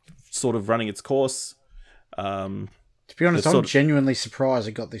sort of running its course. To be honest, It's I'm sort of- genuinely surprised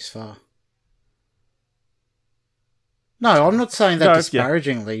it got this far. No, I'm not saying that No, yeah.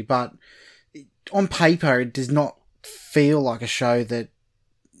 disparagingly, but on paper, it does not feel like a show that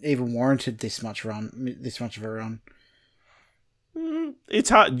even warranted this much of a run. It's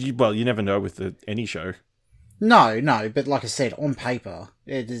hard. You never know with any show. No, but like I said, on paper,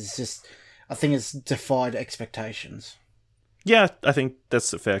 it is just. I think it's defied expectations. Yeah, I think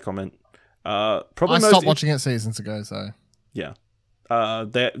that's a fair comment. Probably I most stopped watching it seasons ago. So Yeah.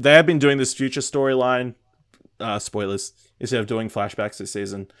 They have been doing this future storyline, spoilers, instead of doing flashbacks this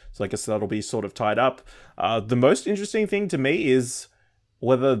season. So I guess that'll be sort of tied up. The most interesting thing to me is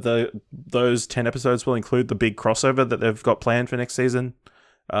whether those 10 episodes will include the big crossover that they've got planned for next season,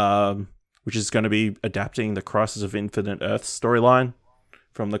 which is going to be adapting the Crisis of Infinite Earth storyline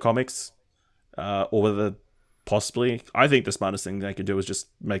from the comics, or whether possibly, I think the smartest thing they could do is just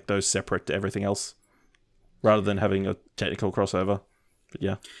make those separate to everything else, rather than having a technical crossover. But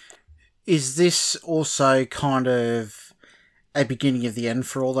yeah. Is this also kind of a beginning of the end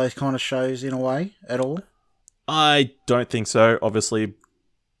for all those kind of shows in a way at all? I don't think so. Obviously,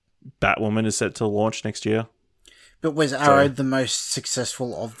 Batwoman is set to launch next year. But was Arrow the most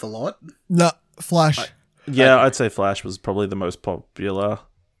successful of the lot? no, Flash. Yeah, I'd say Flash was probably the most popular.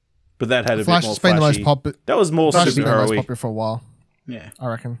 But that had a Flash bit more has been the most flashy. popular. That was more Flash has been the most superhero-y. popular for a while. Yeah. I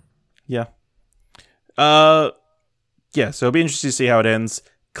reckon. Yeah. Yeah, so it'll be interesting to see how it ends.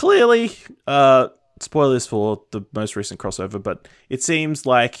 Clearly, spoilers for the most recent crossover, but it seems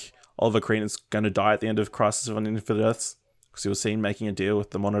like Oliver Queen is going to die at the end of Crisis on Infinite Earths because he was seen making a deal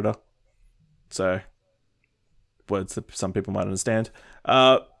with the Monitor. So, words that some people might understand.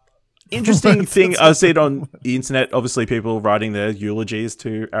 Interesting thing I've seen on the internet, obviously people writing their eulogies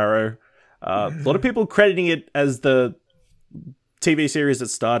to Arrow. A lot of people crediting it as the TV series that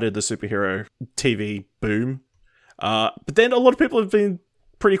started the superhero TV boom. But then a lot of people have been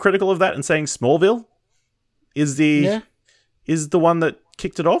pretty critical of that and saying Smallville is the one that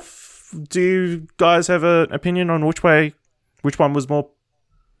kicked it off. Do you guys have an opinion on which one was more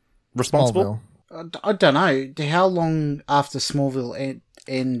responsible? Smallville. I don't know. How long after Smallville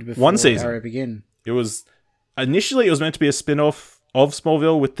end before One season. Arrow begin? It was initially meant to be a spin-off of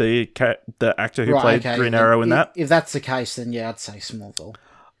Smallville with the actor who played Green Arrow in that. If that's the case, then yeah, I'd say Smallville.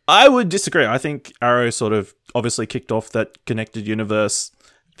 I would disagree. I think Arrow sort of obviously kicked off that connected universe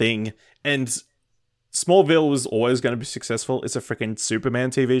thing, and Smallville was always going to be successful. It's a freaking Superman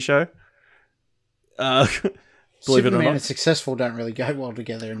TV show. Believe Superman it or not. and successful don't really go well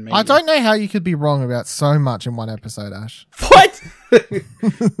together in me. I don't know how you could be wrong about so much in one episode, Ash. What?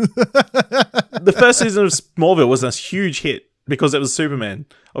 The first season of Smallville was a huge hit because it was Superman.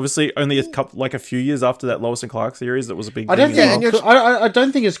 Obviously, only a few years after that Lois and Clark series, that was a big I don't thing as think. well. I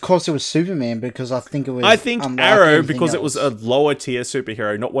don't think it's because it was Superman, because I think it was. I think unlike Arrow, anything because it was a else. lower tier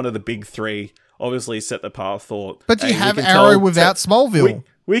superhero, not one of the big three, obviously set the path for. But do you hey, we have can Arrow tell- without Smallville?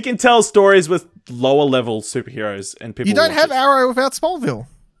 We can tell stories with lower level superheroes and people. You don't watch have it. Arrow without Smallville.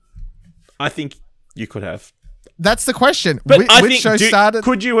 I think you could have. That's the question. But I Which think, show started?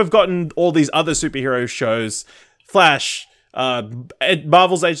 could you have gotten all these other superhero shows, Flash,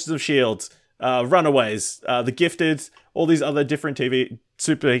 Marvel's Agents of S.H.I.E.L.D., Runaways, The Gifted, all these other different TV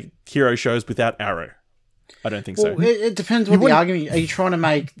superhero shows without Arrow? I don't think so. Well, it depends what the argument... Are you trying to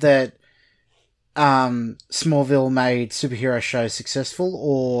make that Smallville made superhero shows successful,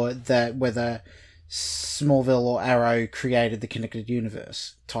 or that whether Smallville or Arrow created the connected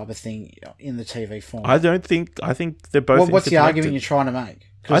universe type of thing in the TV form? I think they're both. What's the argument you're trying to make?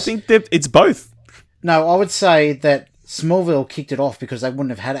 I think it's both. No, I would say that Smallville kicked it off because they wouldn't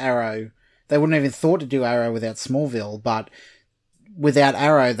have had Arrow. They wouldn't have even thought to do Arrow without Smallville, but without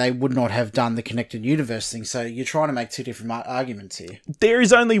Arrow, they would not have done the connected universe thing. So you're trying to make two different arguments here. There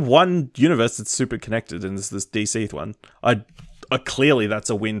is only one universe that's super connected, and it's this DC one. Clearly, that's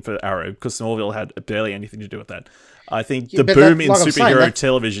a win for Arrow because Smallville had barely anything to do with that. I think the boom in superhero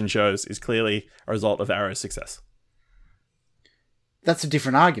television shows is clearly a result of Arrow's success. That's a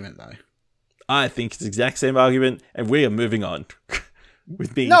different argument, though. I think it's the exact same argument, and we are moving on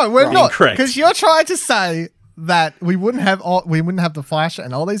with being No, we're not, correct. because you're trying to say that we wouldn't have the Flash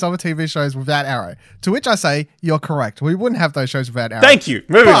and all these other TV shows without Arrow. To which I say you're correct. We wouldn't have those shows without Arrow. Thank you.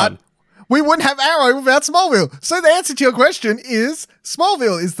 Moving on. We wouldn't have Arrow without Smallville. So the answer to your question is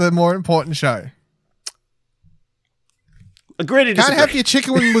Smallville is the more important show. Agree to disagree. Can't have your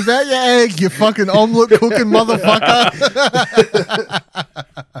chicken without your egg, you fucking omelet cooking motherfucker.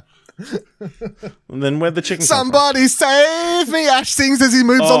 And then where'd the chicken come Somebody save me, Ash sings as he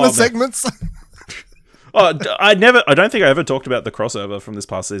moves on the man. segments. I don't think I ever talked about the crossover from this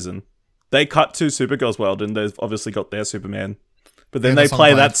past season. They cut to Supergirl's world, and they've obviously got their Superman. But then they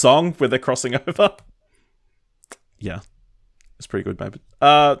play that song where they're crossing over. Yeah. It's pretty good moment.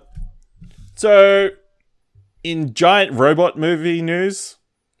 So, in giant robot movie news,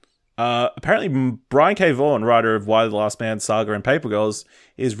 apparently Brian K. Vaughan, writer of Y: The Last Man, Saga, and Paper Girls,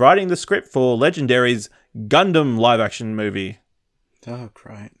 is writing the script for Legendary's Gundam live-action movie. Oh,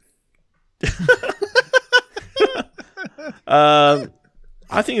 great. I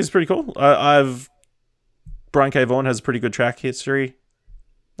think it's pretty cool. Brian K. Vaughan has a pretty good track history.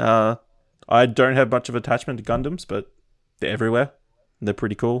 I don't have much of attachment to Gundams, but they're everywhere. They're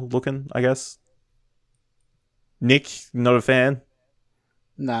pretty cool looking, I guess. Nick, not a fan?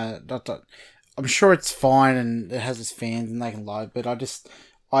 No, not. I'm sure it's fine and it has its fans and they can love it, but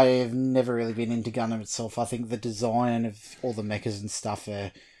I have never really been into Gundam itself. I think the design of all the mechas and stuff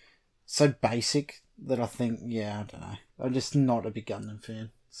are so basic that I think, I don't know. I'm just not a big Gundam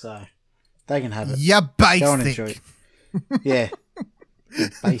fan, so they can have it. Yeah, basic. Go and enjoy it. Yeah.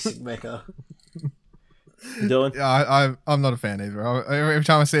 Basic mecha. Dylan? Yeah, I'm not a fan either. Every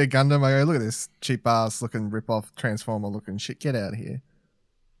time I see a Gundam, I go, look at this cheap ass looking rip-off Transformer looking shit. Get out of here.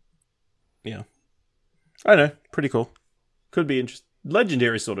 Yeah. I don't know. Pretty cool. Could be interesting.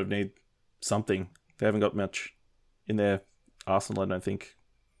 Legendary sort of need something. They haven't got much in their arsenal, I don't think.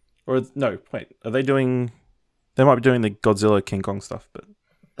 Or, no, wait. Are they doing... They might be doing the Godzilla King Kong stuff, but...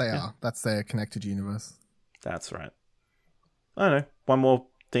 They are. That's their connected universe. That's right. I don't know. One more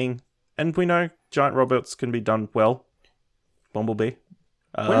thing. And we know giant robots can be done well. Bumblebee.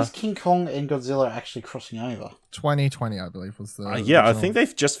 When is King Kong and Godzilla actually crossing over? 2020, I believe, was the... yeah, I think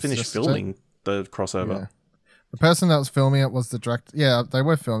they've just finished filming the crossover. Yeah. The person that was filming it was the director. Yeah, they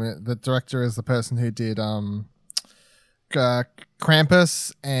were filming it. The director is the person who did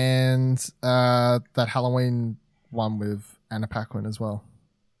Krampus and that Halloween one with Anna Paquin as well.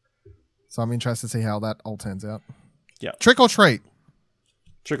 So I'm interested to see how that all turns out. Yeah. Trick or treat.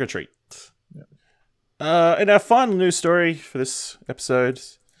 Trick or treat. Yeah. And our final news story for this episode,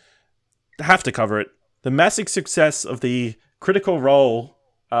 I have to cover it. The massive success of the Critical Role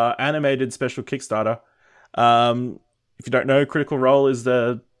animated special Kickstarter. If you don't know, Critical Role is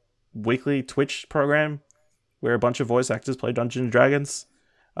the weekly Twitch program where a bunch of voice actors play Dungeons and Dragons.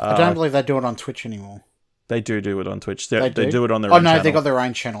 I don't believe they do it on Twitch anymore. They do it on Twitch. They do it on their own own channel. they got their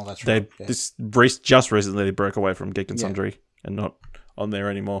own channel, that's right. Just recently they broke away from Geek and Sundry and not on there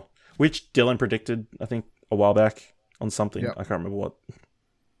anymore. Which Dylan predicted, I think, a while back on something. Yep. I can't remember what.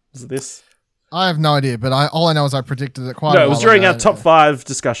 Was it this? I have no idea, but all I know is I predicted it quite a while. No, it was during our top 5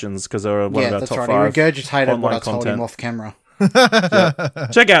 discussions because they were one of our top 5. He regurgitated what I told him off camera.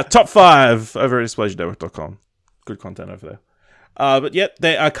 Check out top 5 over at ExplosionNetwork.com. Good content over there. But yet,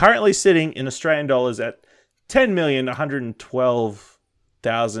 they are currently sitting in Australian dollars at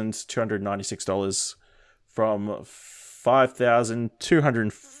 $10,112,296 from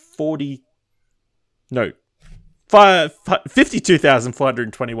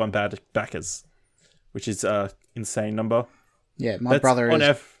 52,421 backers, which is insane number. Yeah, my That's brother on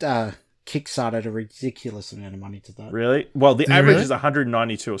has kickstarted a ridiculous amount of money to that. Really? Well, the Did he average really? is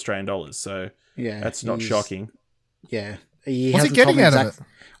 192 Australian dollars, so Yeah, that's not shocking. Yeah. What's he hasn't getting told me out of it?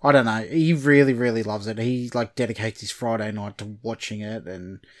 I don't know. He really, really loves it. He like dedicates his Friday night to watching it,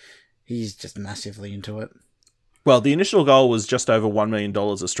 and he's just massively into it. Well, the initial goal was just over $1 million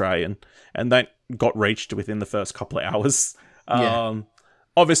Australian, and that got reached within the first couple of hours. Yeah.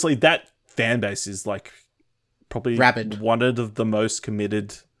 Obviously, that fan base is like probably Rabid. one of the most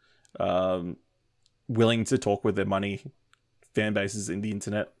committed, willing to talk with their money fan bases in the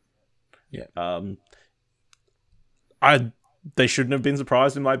internet. Yeah. They shouldn't have been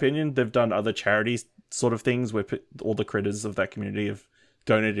surprised, in my opinion. They've done other charity sort of things where all the critters of that community have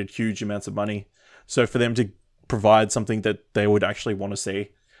donated huge amounts of money. So for them to provide something that they would actually want to see,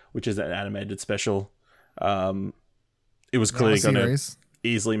 which is an animated special, it was clearly going to Series.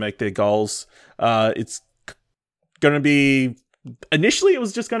 easily make their goals. It's going to be... Initially, it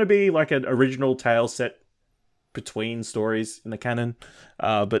was just going to be like an original tale set between stories in the canon.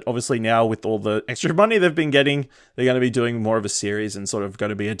 But obviously now with all the extra money they've been getting, they're going to be doing more of a series and sort of going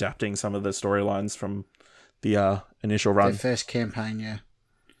to be adapting some of the storylines from the initial run. Their first campaign, yeah.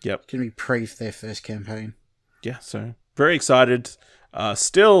 Yep. It's going to be pre their first campaign. Yeah, so very excited.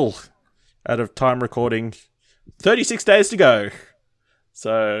 Still, out of time recording, 36 days to go.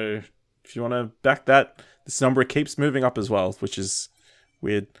 So if you want to back that, this number keeps moving up as well, which is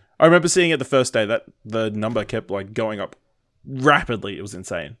weird. I remember seeing it the first day that the number kept like going up rapidly. It was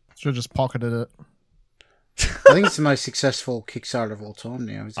insane. Should have just pocketed it. I think it's the most successful Kickstarter of all time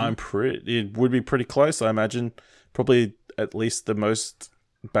now, isn't it? It would be pretty close, I imagine. Probably at least the most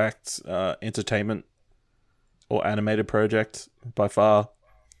backed entertainment or animated project by far.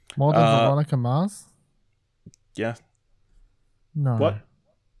 More than Veronica Mars? Yeah, No. What?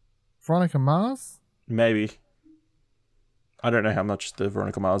 Veronica Mars? maybe. I don't know how much the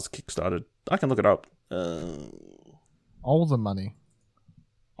Veronica Mars kickstarted. I can look it up. Older money.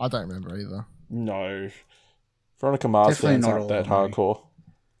 I don't remember either. No. Veronica Mars Definitely fans not aren't all that the money. hardcore.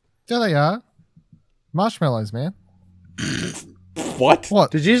 There they are. Marshmallows, man. What?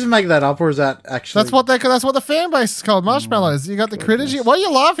 What? Did you just make that up, or is that actually... That's what the fan base is called. Marshmallows. You got the critters. Why are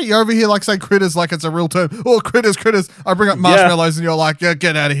you laughing? You're over here like saying critters like it's a real term. Oh, critters. I bring up marshmallows and you're like, yeah,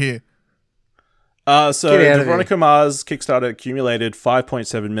 get out of here. So Get out the of Veronica Mars Kickstarter accumulated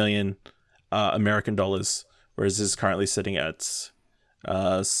 5.7 million American dollars, whereas this is currently sitting at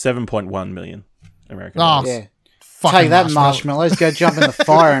 7.1 million American Oh, dollars. Yeah. fucking Take that, marshmallows. Go jump in the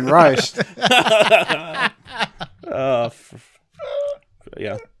fire and roast.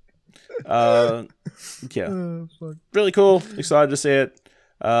 Yeah. Really cool. Excited to see it.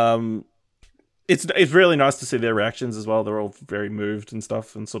 It's really nice to see their reactions as well. They're all very moved and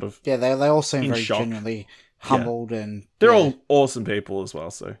stuff, and sort of Yeah, they all seem In very shock. genuinely humbled and... they're yeah, all awesome people as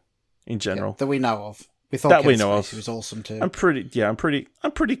well. So in yeah, general, that we know of. We thought That we Kevin know of. Spacey was awesome too. I'm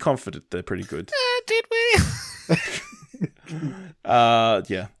pretty confident they're pretty good. Did we?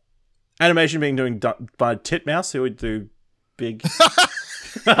 Yeah. Animation being done by Titmouse, who would do big.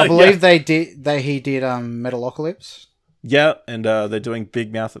 I believe he did Metalocalypse. Yeah, and they're doing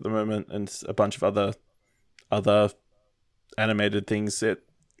Big Mouth at the moment, and a bunch of other animated things.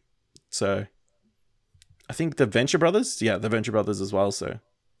 So, I think the Venture Brothers, the Venture Brothers as well. So,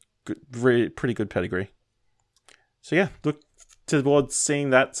 good, pretty good pedigree. So yeah, look towards seeing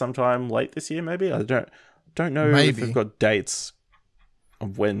that sometime late this year, maybe. I don't know if Maybe. we've got dates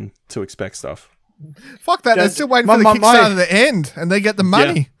of when to expect stuff. Fuck that. They're still waiting for the Kickstarter to end and they get the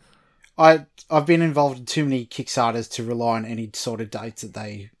money. I've been involved in too many Kickstarters to rely on any sort of dates that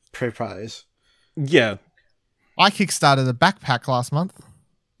they propose. Yeah, I kickstarted a backpack last month.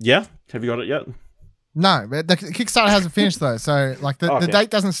 yeah. Have you got it yet? No, but the Kickstarter hasn't finished though. So like the Okay. date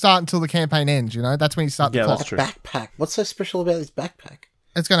doesn't start until the campaign ends, you know? That's when you start the Yeah, clock. that's true. Backpack. What's so special about this backpack?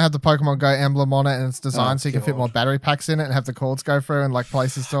 It's going to have the Pokemon Go emblem on it and it's designed so you can fit God. more battery packs in it and have the cords go through and like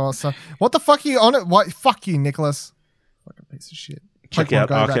places to so what the fuck are you on it? What? Fuck you, Nicholas. Fucking piece of shit. Check Pokemon out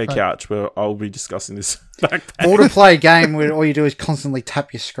Go Arcade backpack. Couch, where I'll be discussing this backpack. Or to play a game where all you do is constantly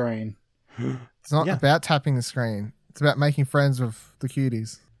tap your screen. It's not Yeah. about tapping the screen. It's about making friends with the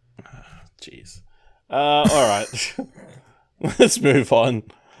cuties. Jeez. All right. Let's move on.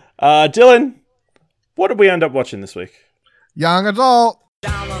 Dylan, what did we end up watching this week? Young adult.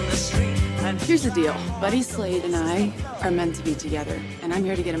 Here's the deal. Buddy Slade and I are meant to be together, and I'm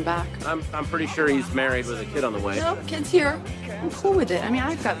here to get him back. I'm pretty sure he's married with a kid on the way. No, kid's here. I'm cool with it. I mean,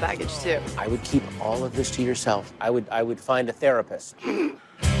 I've got baggage too. I would keep all of this to yourself. I would find a therapist.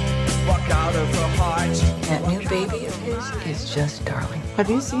 That new baby of his is just darling. Have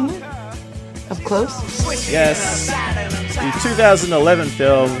you seen it? Up close? Yes. The 2011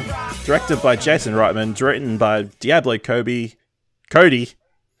 film, directed by Jason Reitman, written by Diablo Cody,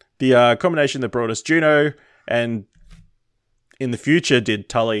 the combination that brought us Juno, and in the future did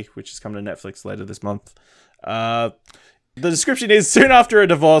Tully, which is coming to Netflix later this month. The description is, soon after a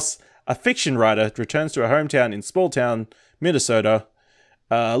divorce, a fiction writer returns to her hometown in small town, Minnesota,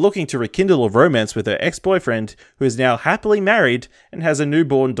 looking to rekindle a romance with her ex-boyfriend, who is now happily married and has a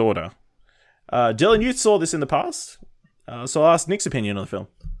newborn daughter. Dylan, you saw this in the past, so I'll ask Nick's opinion on the film.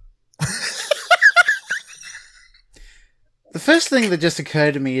 The first thing that just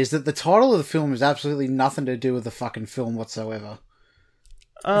occurred to me is that the title of the film has absolutely nothing to do with the fucking film whatsoever.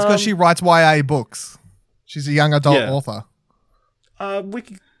 It's because she writes YA books. She's a young adult author. I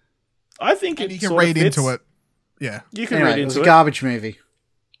think and it you can sort of read fits. into it. Yeah. You can Anyway, read it was into a it. garbage movie.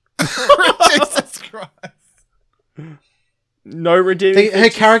 Jesus Christ. No redeeming Her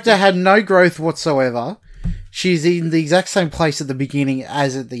features. character had no growth whatsoever. She's in the exact same place at the beginning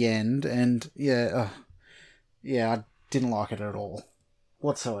as at the end, and I didn't like it at all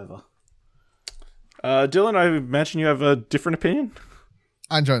whatsoever. Dylan, I imagine you have a different opinion.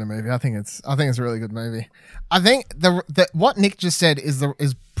 I enjoyed the movie. I think it's a really good movie. I think the what Nick just said is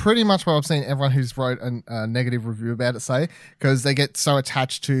pretty much what I've seen everyone who's wrote a negative review about it say, because they get so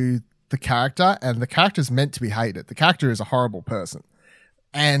attached to the character, and the character's meant to be hated. The character is a horrible person,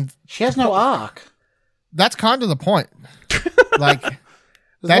 and She has no arc. that's kind of the point. Like That's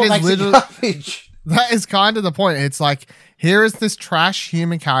that what is makes it literally garbage. that is kind of the point. It's like, here is this trash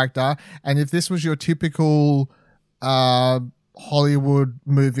human character, and if this was your typical Hollywood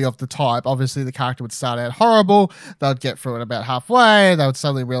movie of the type, obviously the character would start out horrible, they'd get through it about halfway, they would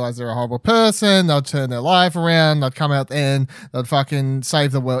suddenly realize they're a horrible person, they'll turn their life around, they'd come out then, they'd fucking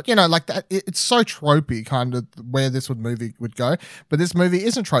save the world. You know, like that. It's so tropey, kind of where this movie would go. But this movie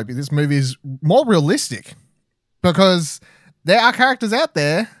isn't tropey. This movie is more realistic, because there are characters out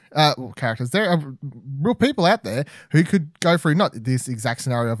there, there are real people out there who could go through not this exact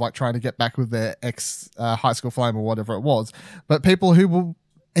scenario of like trying to get back with their ex high school flame or whatever it was, but people who will,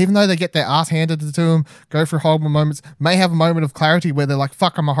 even though they get their ass handed to them, go through horrible moments, may have a moment of clarity where they're like,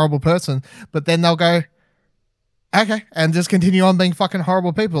 fuck, I'm a horrible person, but then they'll go, okay, and just continue on being fucking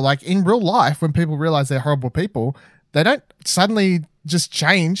horrible people. Like in real life, when people realize they're horrible people, they don't suddenly just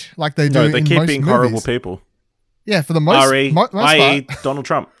change like they do No, they in keep most being movies. horrible people. Yeah, for the most, most i.e. part. Donald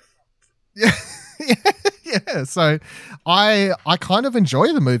Trump. Yeah. So I kind of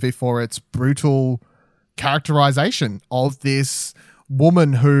enjoy the movie for its brutal characterization of this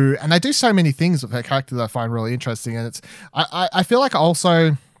woman who, and they do so many things with her character that I find really interesting. And it's, I feel like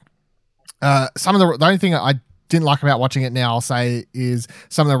also, some of the only thing I didn't like about watching it now, I'll say, is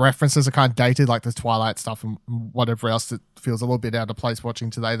some of the references are kind of dated, like the Twilight stuff and whatever else that feels a little bit out of place watching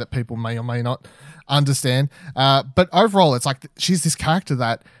today that people may or may not understand. But overall, it's like she's this character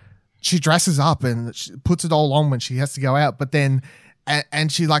that she dresses up and she puts it all on when she has to go out, but then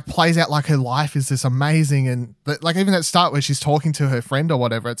and she like plays out like her life is this amazing, and but like even at the start where she's talking to her friend or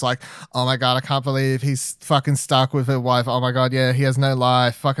whatever, it's like, oh my god, I can't believe he's fucking stuck with her wife. Oh my god, yeah, he has no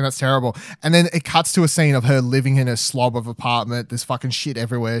life. Fucking that's terrible. And then it cuts to a scene of her living in a slob of apartment. There's fucking shit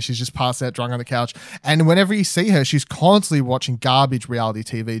everywhere. She's just passed out drunk on the couch. And whenever you see her, she's constantly watching garbage reality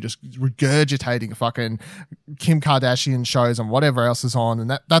TV, just regurgitating fucking Kim Kardashian shows and whatever else is on.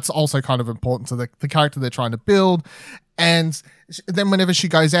 And that's also kind of important to the character they're trying to build. And then whenever she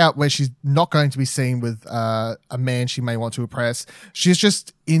goes out where she's not going to be seen with a man she may want to impress, she's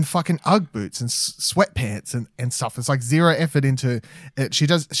just in fucking Ugg boots and sweatpants and stuff. It's like zero effort into it.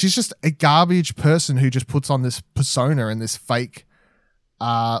 She's just a garbage person who just puts on this persona and this fake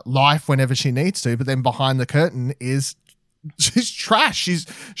life whenever she needs to. But then behind the curtain is she's trash.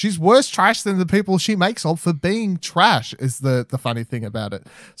 She's worse trash than the people she makes of for being trash is the funny thing about it.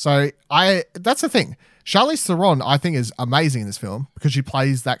 So that's the thing. Charlize Theron, I think, is amazing in this film because she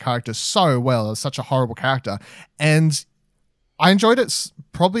plays that character so well. It's such a horrible character. And I enjoyed it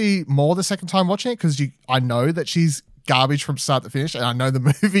probably more the second time watching it because I know that she's garbage from start to finish, and I know the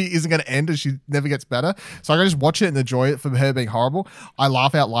movie isn't going to end and she never gets better. So I can just watch it and enjoy it for her being horrible. I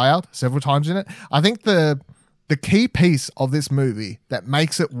laugh out loud several times in it. I think the key piece of this movie that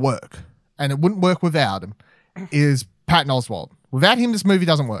makes it work, and it wouldn't work without him, is Patton Oswalt. Without him, this movie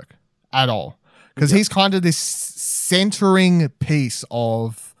doesn't work at all. Because he's kind of this centering piece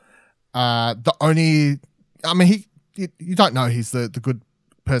of the only... I mean, you don't know he's the good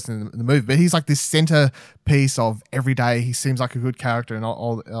person in the movie, but he's like this center piece of every day. He seems like a good character and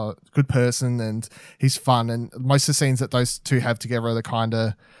all good person, and he's fun. And most of the scenes that those two have together are the kind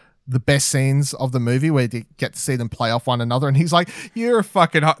of the best scenes of the movie where you get to see them play off one another. And he's like, you're a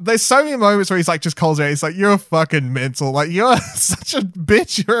fucking... There's so many moments where he's like, just calls her out. He's like, you're a fucking mental. Like, you're such a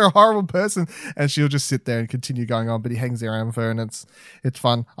bitch. You're a horrible person. And she'll just sit there and continue going on. But he hangs around with her and it's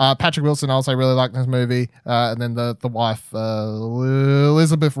fun. Patrick Wilson also really liked this movie. And then the wife,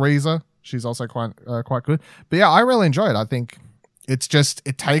 Elizabeth Reeser. She's also quite good. But yeah, I really enjoy it. I think it's just...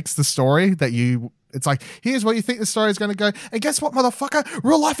 It takes the story that you... It's like, here's where you think the story is going to go. And guess what, motherfucker?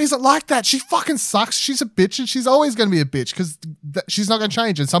 Real life isn't like that. She fucking sucks. She's a bitch and she's always going to be a bitch because she's not going to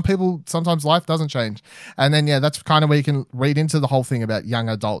change. And sometimes life doesn't change. And then, yeah, that's kind of where you can read into the whole thing about young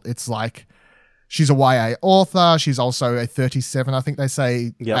adult. It's like, she's a YA author. She's also a 37, I think they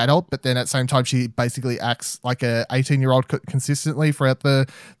say, adult. But then at the same time, she basically acts like a 18-year-old consistently throughout the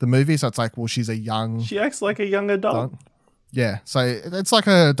movie. So it's like, well, she's a young... She acts like a young adult. Yeah, so it's like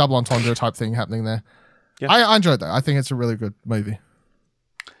a double entendre type thing happening there. Yeah. I enjoyed that. I think it's a really good movie.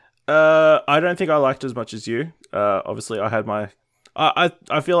 I don't think I liked it as much as you. Obviously, I had my...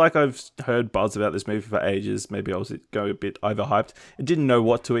 I feel like I've heard buzz about this movie for ages. Maybe I was going a bit overhyped. I didn't know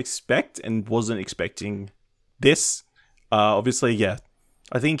what to expect and wasn't expecting this. Obviously, yeah.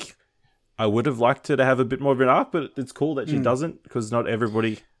 I think I would have liked her to have a bit more of an arc, but it's cool that she doesn't because not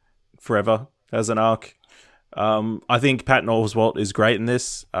everybody forever has an arc. I think Patton Oswalt is great in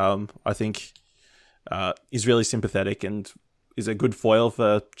this. I think he's really sympathetic and is a good foil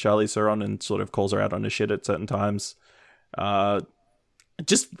for Charlize Theron and sort of calls her out on her shit at certain times. It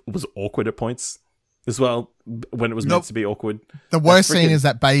just was awkward at points as well when it was meant to be awkward. The worst scene is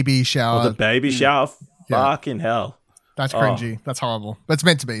that baby shower. Oh, the baby shower. Fucking hell. That's cringy. That's horrible. But it's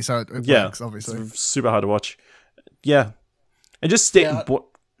meant to be, so it works, obviously. It's super hard to watch. Yeah. And just you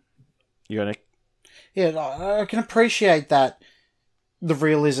gonna... Yeah, I can appreciate that, the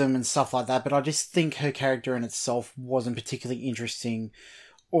realism and stuff like that, but I just think her character in itself wasn't particularly interesting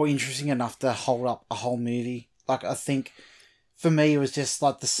or interesting enough to hold up a whole movie. Like, I think, for me, it was just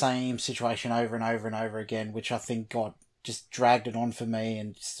like the same situation over and over and over again, which I think just dragged it on for me,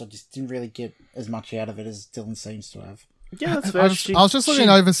 and I just didn't really get as much out of it as Dylan seems to have. Yeah, that's fair. I was just looking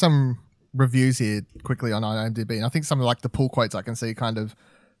over some reviews here quickly on IMDb, and I think some of like the pull quotes I can see kind of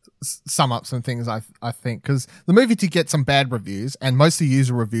sum up some things I think, because the movie did get some bad reviews and most of the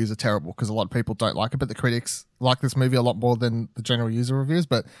user reviews are terrible because a lot of people don't like it, but the critics like this movie a lot more than the general user reviews.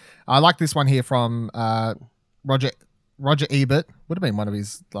 But I like this one here from Roger Ebert. Would have been one of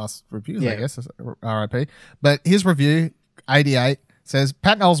his last reviews, I guess, RIP. But his review 88 says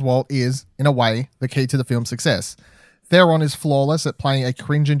Patton Oswalt is in a way the key to the film's success. Theron is flawless at playing a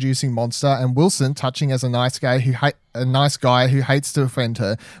cringe-inducing monster, and Wilson touching as a nice guy who hates to offend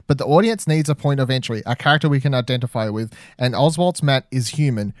her. But the audience needs a point of entry, a character we can identify with. And Oswalt's Matt is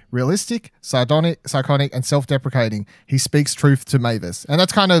human, realistic, psychotic, and self-deprecating. He speaks truth to Mavis, and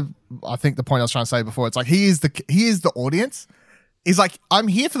that's kind of, I think, the point I was trying to say before. It's like he is the audience. He's like, I'm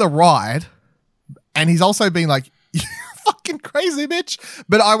here for the ride, and he's also being like, you fucking crazy bitch,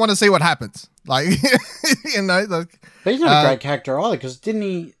 but I want to see what happens. Like, you know, like. But he's not a great character either, because didn't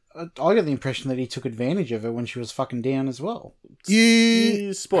he? I got the impression that he took advantage of her when she was fucking down as well.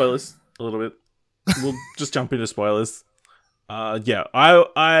 Spoilers a little bit. We'll just jump into spoilers. Yeah,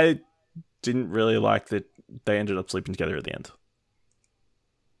 I didn't really like that they ended up sleeping together at the end,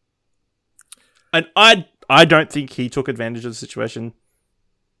 and I don't think he took advantage of the situation.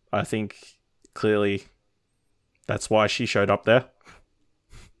 I think clearly that's why she showed up there.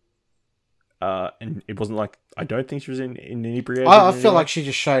 And it wasn't like, I don't think she was inebriated. I feel like she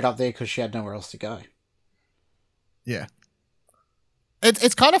just showed up there because she had nowhere else to go. Yeah.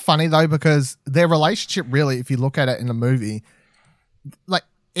 It's kind of funny though, because their relationship really, if you look at it in the movie, like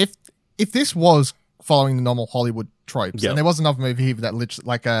if this was following the normal Hollywood tropes, and there was another movie here that literally,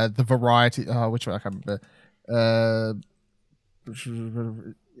 like the Variety, which one I can't remember.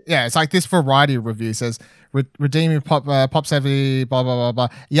 Yeah, it's like this Variety review says, redeeming pop savvy, blah, blah, blah, blah.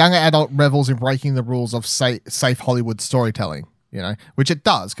 Young adult revels in breaking the rules of safe Hollywood storytelling, you know, which it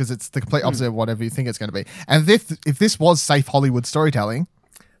does, because it's the complete opposite of whatever you think it's going to be. And if this was safe Hollywood storytelling,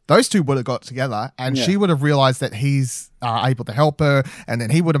 those two would have got together, and she would have realized that he's able to help her, and then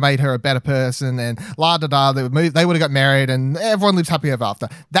he would have made her a better person, and they would have got married, and everyone lives happy ever after.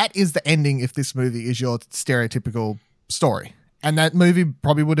 That is the ending if this movie is your stereotypical story. And that movie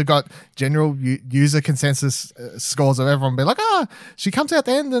probably would have got general user consensus scores of everyone being like, she comes out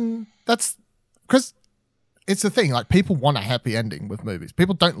the end, and that's because it's the thing. Like, people want a happy ending with movies.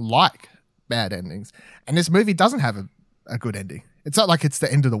 People don't like bad endings. And this movie doesn't have a good ending. It's not like it's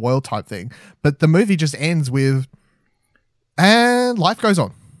the end of the world type thing, but the movie just ends with, and life goes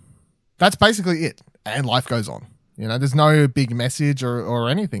on. That's basically it. And life goes on. You know, there's no big message or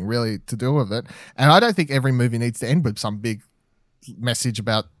anything really to do with it. And I don't think every movie needs to end with some big message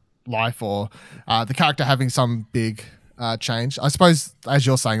about life or the character having some big change. I suppose, as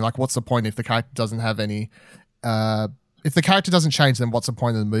you're saying, like, what's the point if the character doesn't have any... if the character doesn't change, then what's the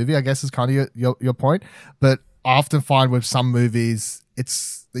point of the movie, I guess is kind of your point. But I often find with some movies,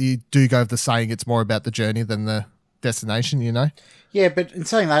 you do go with the saying it's more about the journey than the destination, you know? Yeah, but in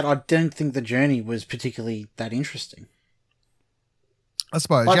saying that, I don't think the journey was particularly that interesting. I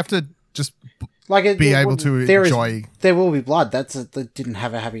suppose you have to just be able to enjoy. There will be blood. That didn't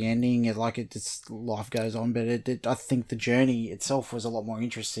have a happy ending. Life goes on, but I think the journey itself was a lot more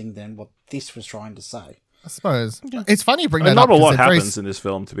interesting than what this was trying to say. I suppose it's funny you bring that up. Not a lot happens in this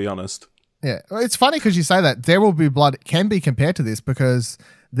film, to be honest. Yeah, it's funny because you say that There Will Be Blood can be compared to this because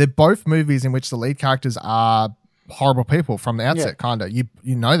they're both movies in which the lead characters are horrible people from the outset. Kind of, you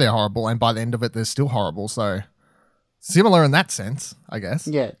know they're horrible, and by the end of it, they're still horrible. So similar in that sense, I guess.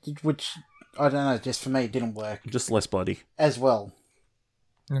 Yeah, which I don't know. Just for me, it didn't work. Just less bloody as well.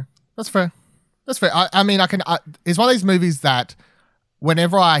 Yeah, that's fair. That's fair. I mean, it's one of these movies that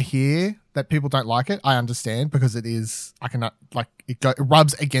whenever I hear that people don't like it, I understand because it is. It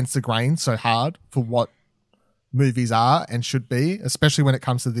rubs against the grain so hard for what movies are and should be, especially when it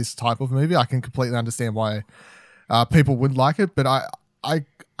comes to this type of movie. I can completely understand why people wouldn't like it, but I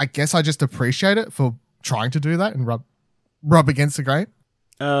guess I just appreciate it for trying to do that and rub against the grain.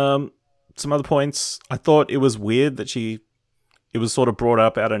 Some other points. I thought it was weird that it was sort of brought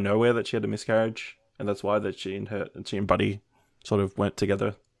up out of nowhere that she had a miscarriage, and that's why that she and Buddy sort of went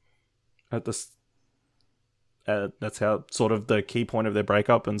together at this. That's how sort of the key point of their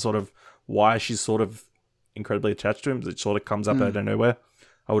breakup and sort of why she's sort of incredibly attached to him. It sort of comes up out of nowhere.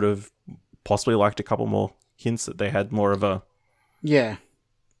 I would have possibly liked a couple more hints that they had more of a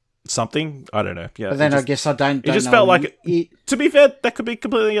something. I don't know. Yeah, but then I guess I don't. It just know. felt like to be fair, that could be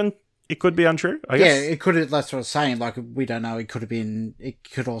completely it could be untrue. I guess. Yeah, it could. That's what I was saying. Like, we don't know. It could have been. It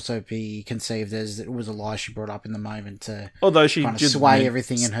could also be conceived as it was a lie she brought up in the moment to, although she kind of sway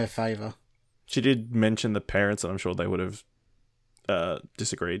everything in her favor. She did mention the parents, and I'm sure they would have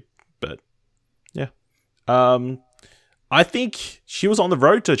disagreed. But yeah, I think she was on the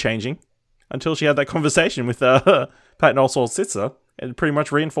road to changing until she had that conversation with Patton Oswalt's sister, and pretty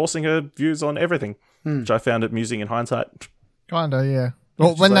much reinforcing her views on everything, which I found amusing in hindsight. Kinda, yeah.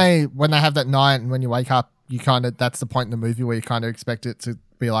 Well, when they have that night and when you wake up, that's the point in the movie where you kind of expect it to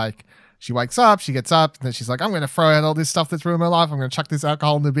be like, she wakes up, she gets up, and then she's like, I'm going to throw out all this stuff that's ruined my life. I'm going to chuck this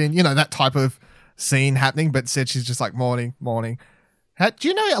alcohol in the bin. You know, that type of scene happening, but said she's just like, morning. Do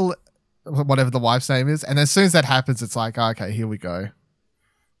you know whatever the wife's name is? And as soon as that happens, it's like, okay, here we go.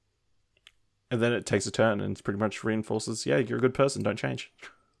 And then it takes a turn and pretty much reinforces, yeah, you're a good person, don't change.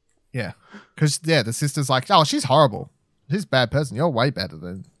 Yeah. Because, the sister's like, oh, she's horrible. She's a bad person. You're way better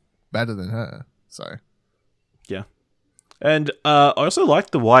than her. So, yeah. And I also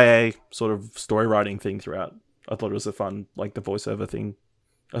liked the YA sort of story writing thing throughout. I thought it was a fun, like the voiceover thing.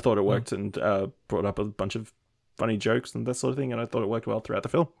 I thought it worked and brought up a bunch of funny jokes and that sort of thing. And I thought it worked well throughout the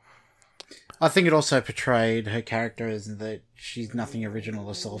film. I think it also portrayed her character as that she's nothing original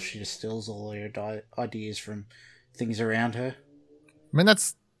herself. She just steals all her ideas from things around her. I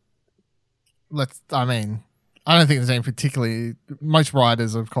mean, I don't think there's any particularly... Most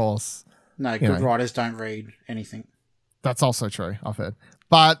writers, of course... No, good writers don't read anything. That's also true, I've heard.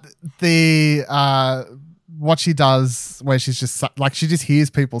 But the... what she does, where she's just... Like, she just hears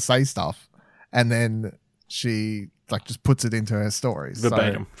people say stuff, and then she, like, just puts it into her stories.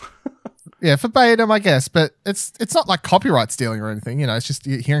 Verbatim. So, yeah, verbatim, I guess. But it's not like copyright stealing or anything, it's just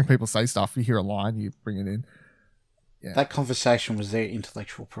hearing people say stuff. You hear a line, you bring it in. Yeah. That conversation was their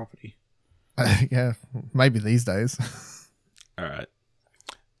intellectual property. Yeah, maybe these days. All right.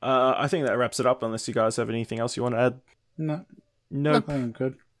 I think that wraps it up, unless you guys have anything else you want to add. No. Nope. I think I'm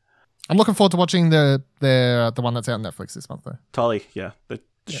good. I'm looking forward to watching the one that's out on Netflix this month, though. Tully, yeah. That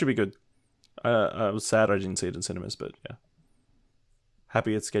should be good. I was sad I didn't see it in cinemas, but yeah.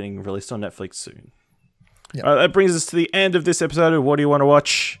 Happy it's getting released on Netflix soon. Yep. That brings us to the end of this episode of What Do You Want to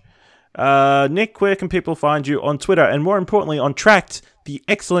Watch? Nick, where can people find you on Twitter? And more importantly, on Tracked, the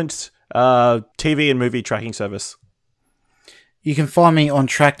excellent TV and movie tracking service. You can find me on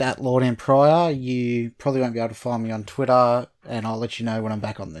Tracked at Lord and Pryor. You probably won't be able to find me on Twitter, and I'll let you know when I'm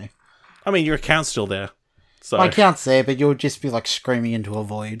back on there. I mean, your account's still there. So. My account's there, but you'll just be like screaming into a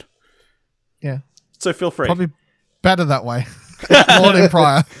void. Yeah. So feel free. Probably better that way. Lord and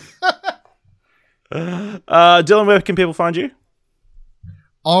Pryor. Dylan, where can people find you?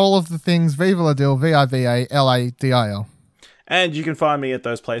 All of the things Viva La Dil, VIVALADIL. And you can find me at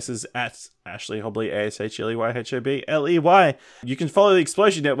those places at Ashley Hobley, ASHLEYHOBLEY. You can follow the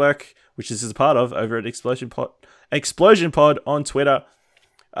Explosion Network, which this is a part of, over at Explosion Pod on Twitter.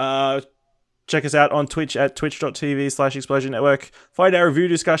 Check us out on Twitch at twitch.tv/Explosion Network. Find our review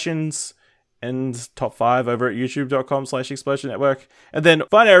discussions and top 5 over at youtube.com/Explosion Network. And then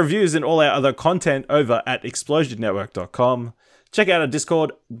find our reviews and all our other content over at explosionnetwork.com. Check out our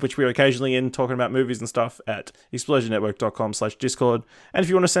Discord, which we're occasionally in, talking about movies and stuff, at explosionnetwork.com/Discord. And if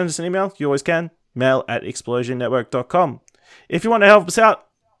you want to send us an email, you always can. Mail at explosionnetwork.com. If you want to help us out,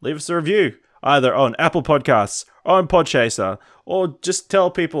 leave us a review, either on Apple Podcasts, or on Podchaser, or just tell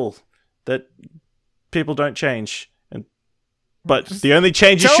people that people don't change. But the only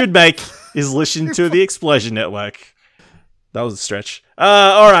change you should make is listen to the Explosion Network. That was a stretch.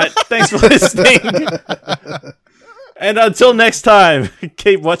 All right. Thanks for listening. And until next time,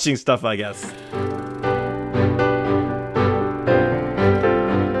 keep watching stuff, I guess.